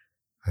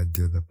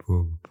 ਅੱਜ ਉਹਦਾ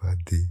ਭੋਗ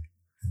ਪਾਦੀ।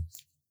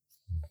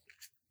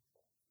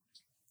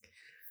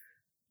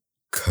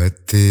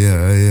 ਖਤ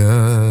ਆਇਆ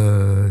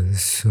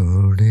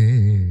ਸੋਹਣੇ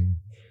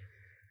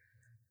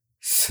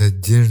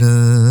ਸੱਜਣਾ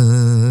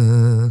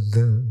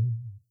ਦਾ,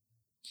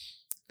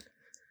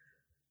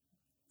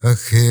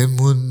 ਅਖੇ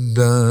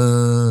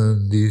ਮੁੰਦਾਂ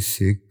ਦੀ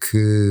ਸਿੱਖ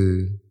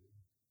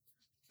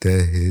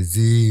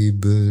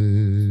ਤਹਿਜ਼ੀਬ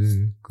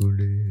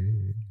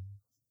ਕੁੜੇ।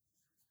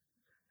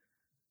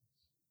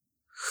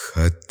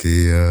 ਖਤ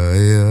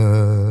ਆਇਆ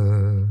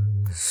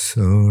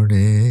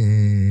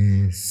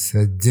ਸੋਹਣੇ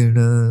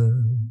ਸੱਜਣਾ,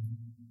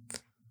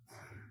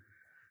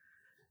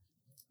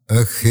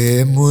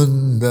 ਅਖੇ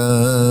ਮੁੰਦਾਂ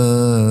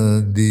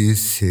ਦੀ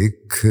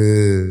ਸਿੱਖ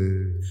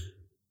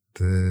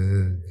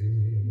ਤਹਿਜ਼ੀਬ।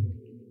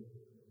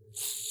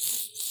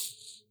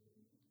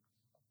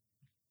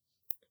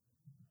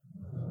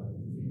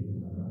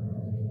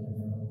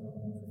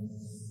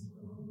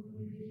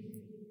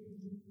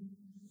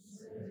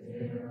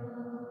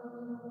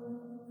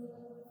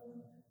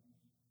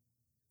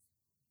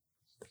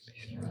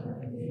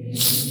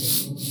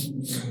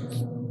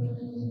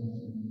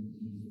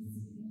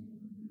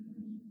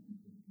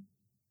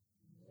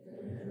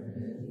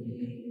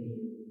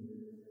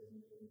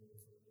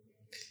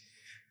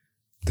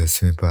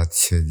 ਦਸਵੇਂ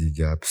ਪਾਤਸ਼ਾਹ ਜੀ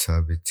ਜਾਪ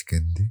ਸਾਹਿਬ ਵਿੱਚ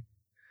ਕਹਿੰਦੇ,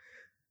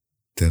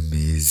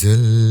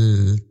 ਤਮੀਜ਼ਲ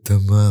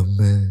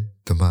ਤਮਾਮ ਹੈ,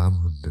 ਤਮਾਮ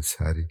ਹੁੰਦਾ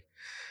ਸਾਰੀ।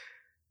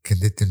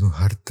 ਕਹਿੰਦੇ ਤੈਨੂੰ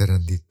ਹਰ ਤਰ੍ਹਾਂ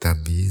ਦੀ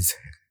ਤਮੀਜ਼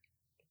ਹੈ।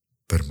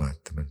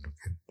 ਪਰਮਾਤਮਾ ਨੂੰ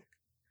ਕਹਿੰਦੇ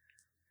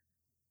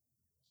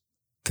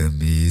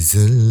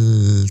ਤਮੀਜ਼ਲ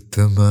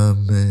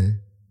ਤਮਾਮ ਹੈ,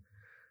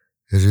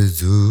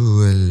 ਰਜ਼ੂ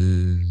ਅਲ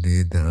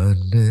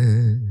ਨਿਦਾਨ।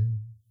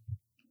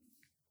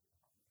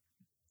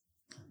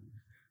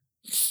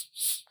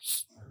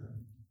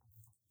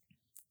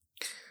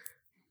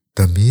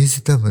 ਤਮੀਜ਼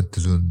ਦਾ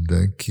ਮਤਲਬ ਹੁੰਦਾ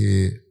ਕਿ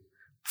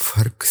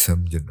ਫਰਕ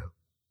ਸਮਝਣਾ,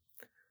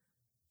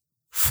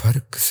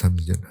 ਫਰਕ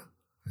ਸਮਝਣਾ।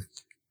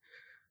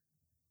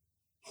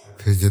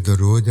 ਫਿਰ ਜਦੋਂ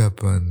ਰੋਜ਼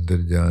ਆਪਾਂ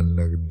ਅੰਦਰ ਜਾਣ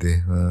ਲੱਗਦੇ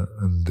ਹਾਂ,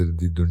 ਅੰਦਰ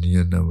ਦੀ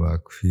ਦੁਨੀਆ ਨਾਲ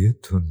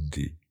ਵਾਕਫੀਅਤ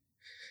ਹੁੰਦੀ,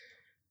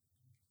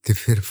 ਤੇ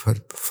ਫਿਰ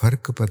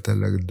ਫਰਕ ਪਤਾ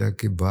ਲੱਗਦਾ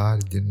ਕਿ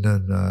ਬਾਹਰ ਜਿਨ੍ਹਾਂ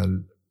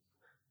ਨਾਲ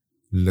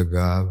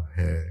ਲਗਾਵ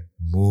ਹੈ,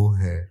 ਮੋਹ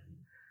ਹੈ,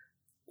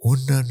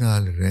 ਉਹਨਾਂ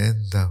ਨਾਲ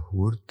ਰਹਿਣ ਦਾ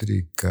ਹੋਰ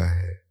ਤਰੀਕਾ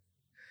ਹੈ,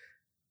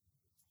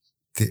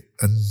 ਤੇ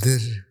ਅੰਦਰ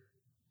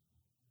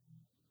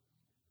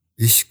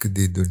ਇਸ਼ਕ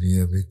ਦੀ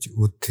ਦੁਨੀਆ ਵਿੱਚ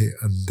ਉੱਥੇ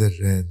ਅੰਦਰ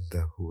ਰਹਿਣ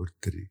ਦਾ ਹੋਰ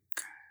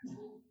ਤਰੀਕਾ ਹੈ।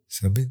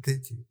 ਸਮਝਦੇ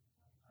ਜੀ?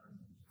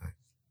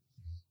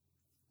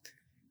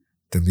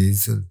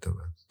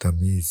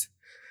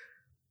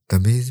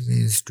 ਤਮੀਜ਼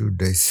means to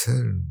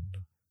discern,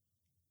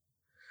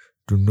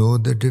 to know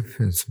the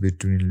difference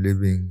between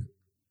living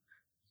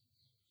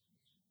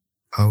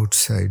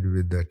outside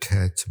with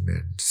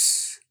attachments,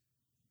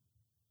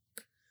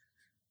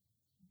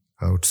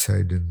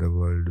 outside in the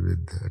world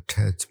with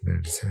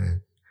attachments,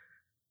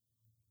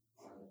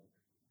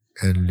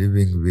 and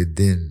living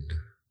within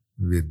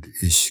with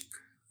ishq.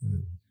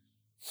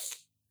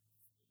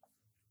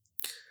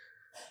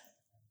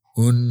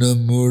 ਉਹਨਾਂ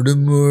ਮੁੜ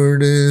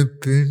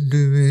ਪਿੰਡ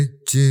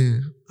ਵਿੱਚ,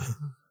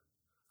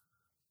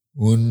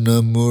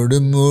 ਉਹਨਾਂ ਮੁੜ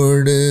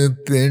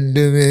ਪਿੰਡ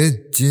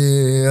ਵਿੱਚ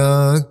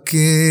ਆ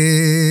ਕੇ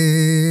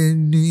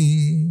ਨੀ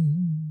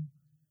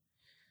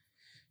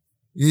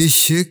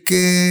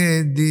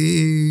ਇਸ਼ਕੇ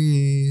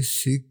ਦੀ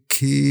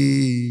ਸਿੱਖੀ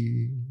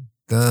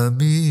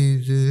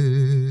ਤਮੀਜ਼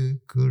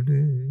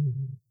ਕੁੜੇ।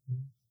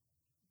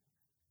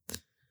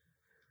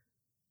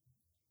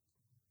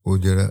 ਉਹ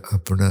ਜਿਹੜਾ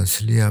ਆਪਣਾ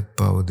ਅਸਲੀ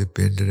ਆਪਾ, ਉਹਦੇ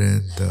ਪਿੰਡ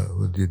ਰਹਿਣ ਦਾ,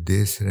 ਉਹਦੇ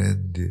ਦੇਸ਼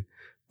ਰਹਿਣ ਦੀ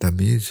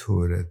ਤਮੀਜ਼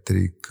ਹੋ ਰਿਹਾ,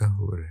 ਤਰੀਕਾ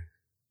ਹੋ ਰਿਹਾ,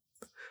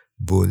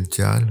 ਬੋਲ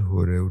ਚਾਲ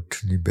ਹੋ ਰਿਹਾ,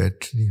 ਉੱਠਣੀ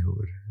ਬੈਠਣੀ ਹੋ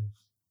ਰਿਹਾ,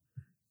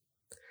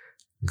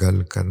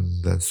 ਗੱਲ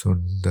ਕਰਨ ਦਾ,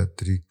 ਸੁਣਨ ਦਾ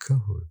ਤਰੀਕਾ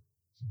ਹੋ ਰਿਹਾ।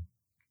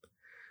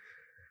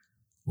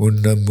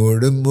 ਉਹਨਾਂ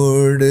ਮੁੜ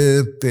ਮੁੜ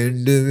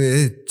ਪਿੰਡ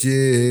ਵਿੱਚ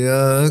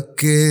ਆ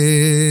ਕੇ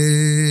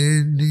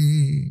ਨੀ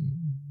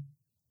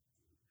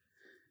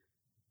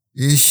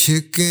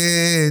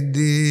ਇਸ਼ਕੇ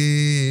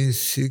ਦੀ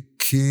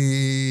ਸਿੱਖੀ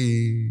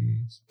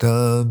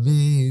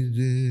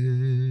ਤਾਮੀਰ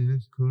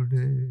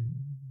ਕੁੜੇ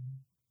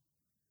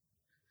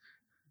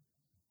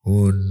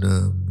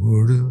ਉਹਨਾਂ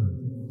ਮੁੜ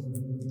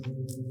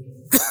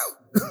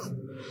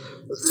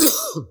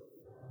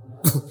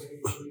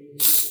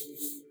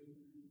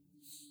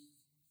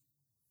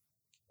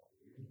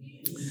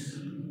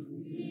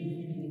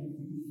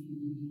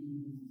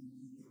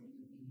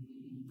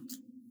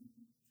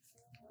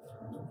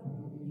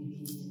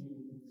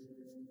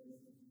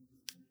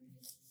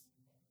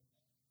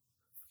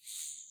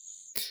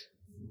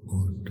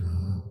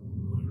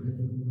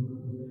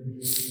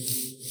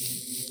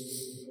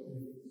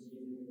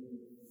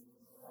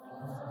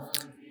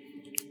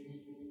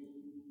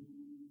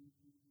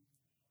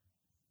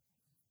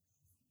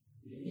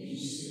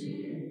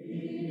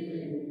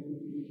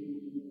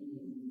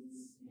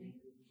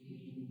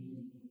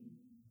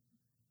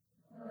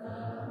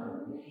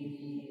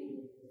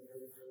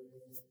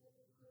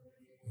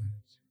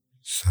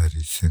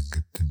ਸਾਰੀ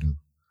ਸੰਗਤ ਨੂੰ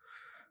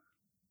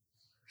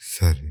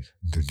ਸਾਰੀ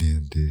ਦੁਨੀਆ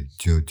ਦੇ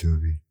ਜੋ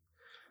ਵੀ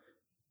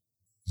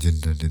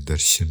ਜਿਨ੍ਹਾਂ ਨੇ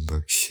ਦਰਸ਼ਨ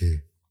ਬਖਸ਼ੇ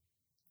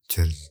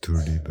ਚਰਨ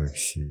ਧੂੜੀ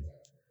ਬਖਸ਼ੀ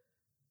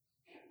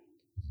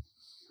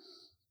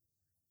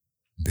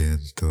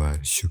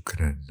ਬੇਅੰਤਵਾਰ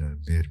ਸ਼ੁਕਰਾਨਾ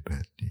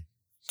ਮਿਹਰਬਾਨੀ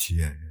ਜੀ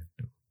ਆਇਆਂ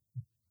ਨੂੰ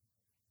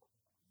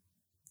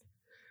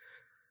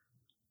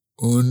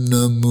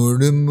ਉਹਨਾਂ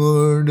ਮੁੜ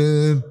ਮੁੜ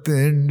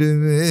ਪਿੰਡ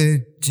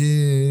ਵਿੱਚ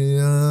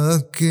ਆ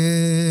ਕੇ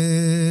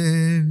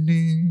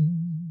ਨੀ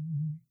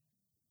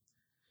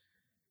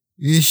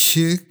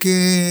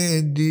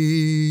ਇਸ਼ਕੇ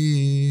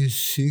ਦੀ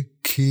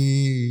ਸਿੱਖੀ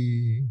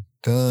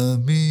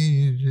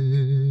ਤਾਮੀਰ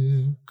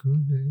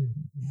ਕੁੜੇ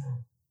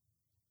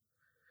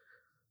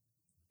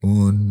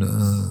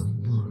ਉਹਨਾਂ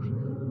ਮੁੜ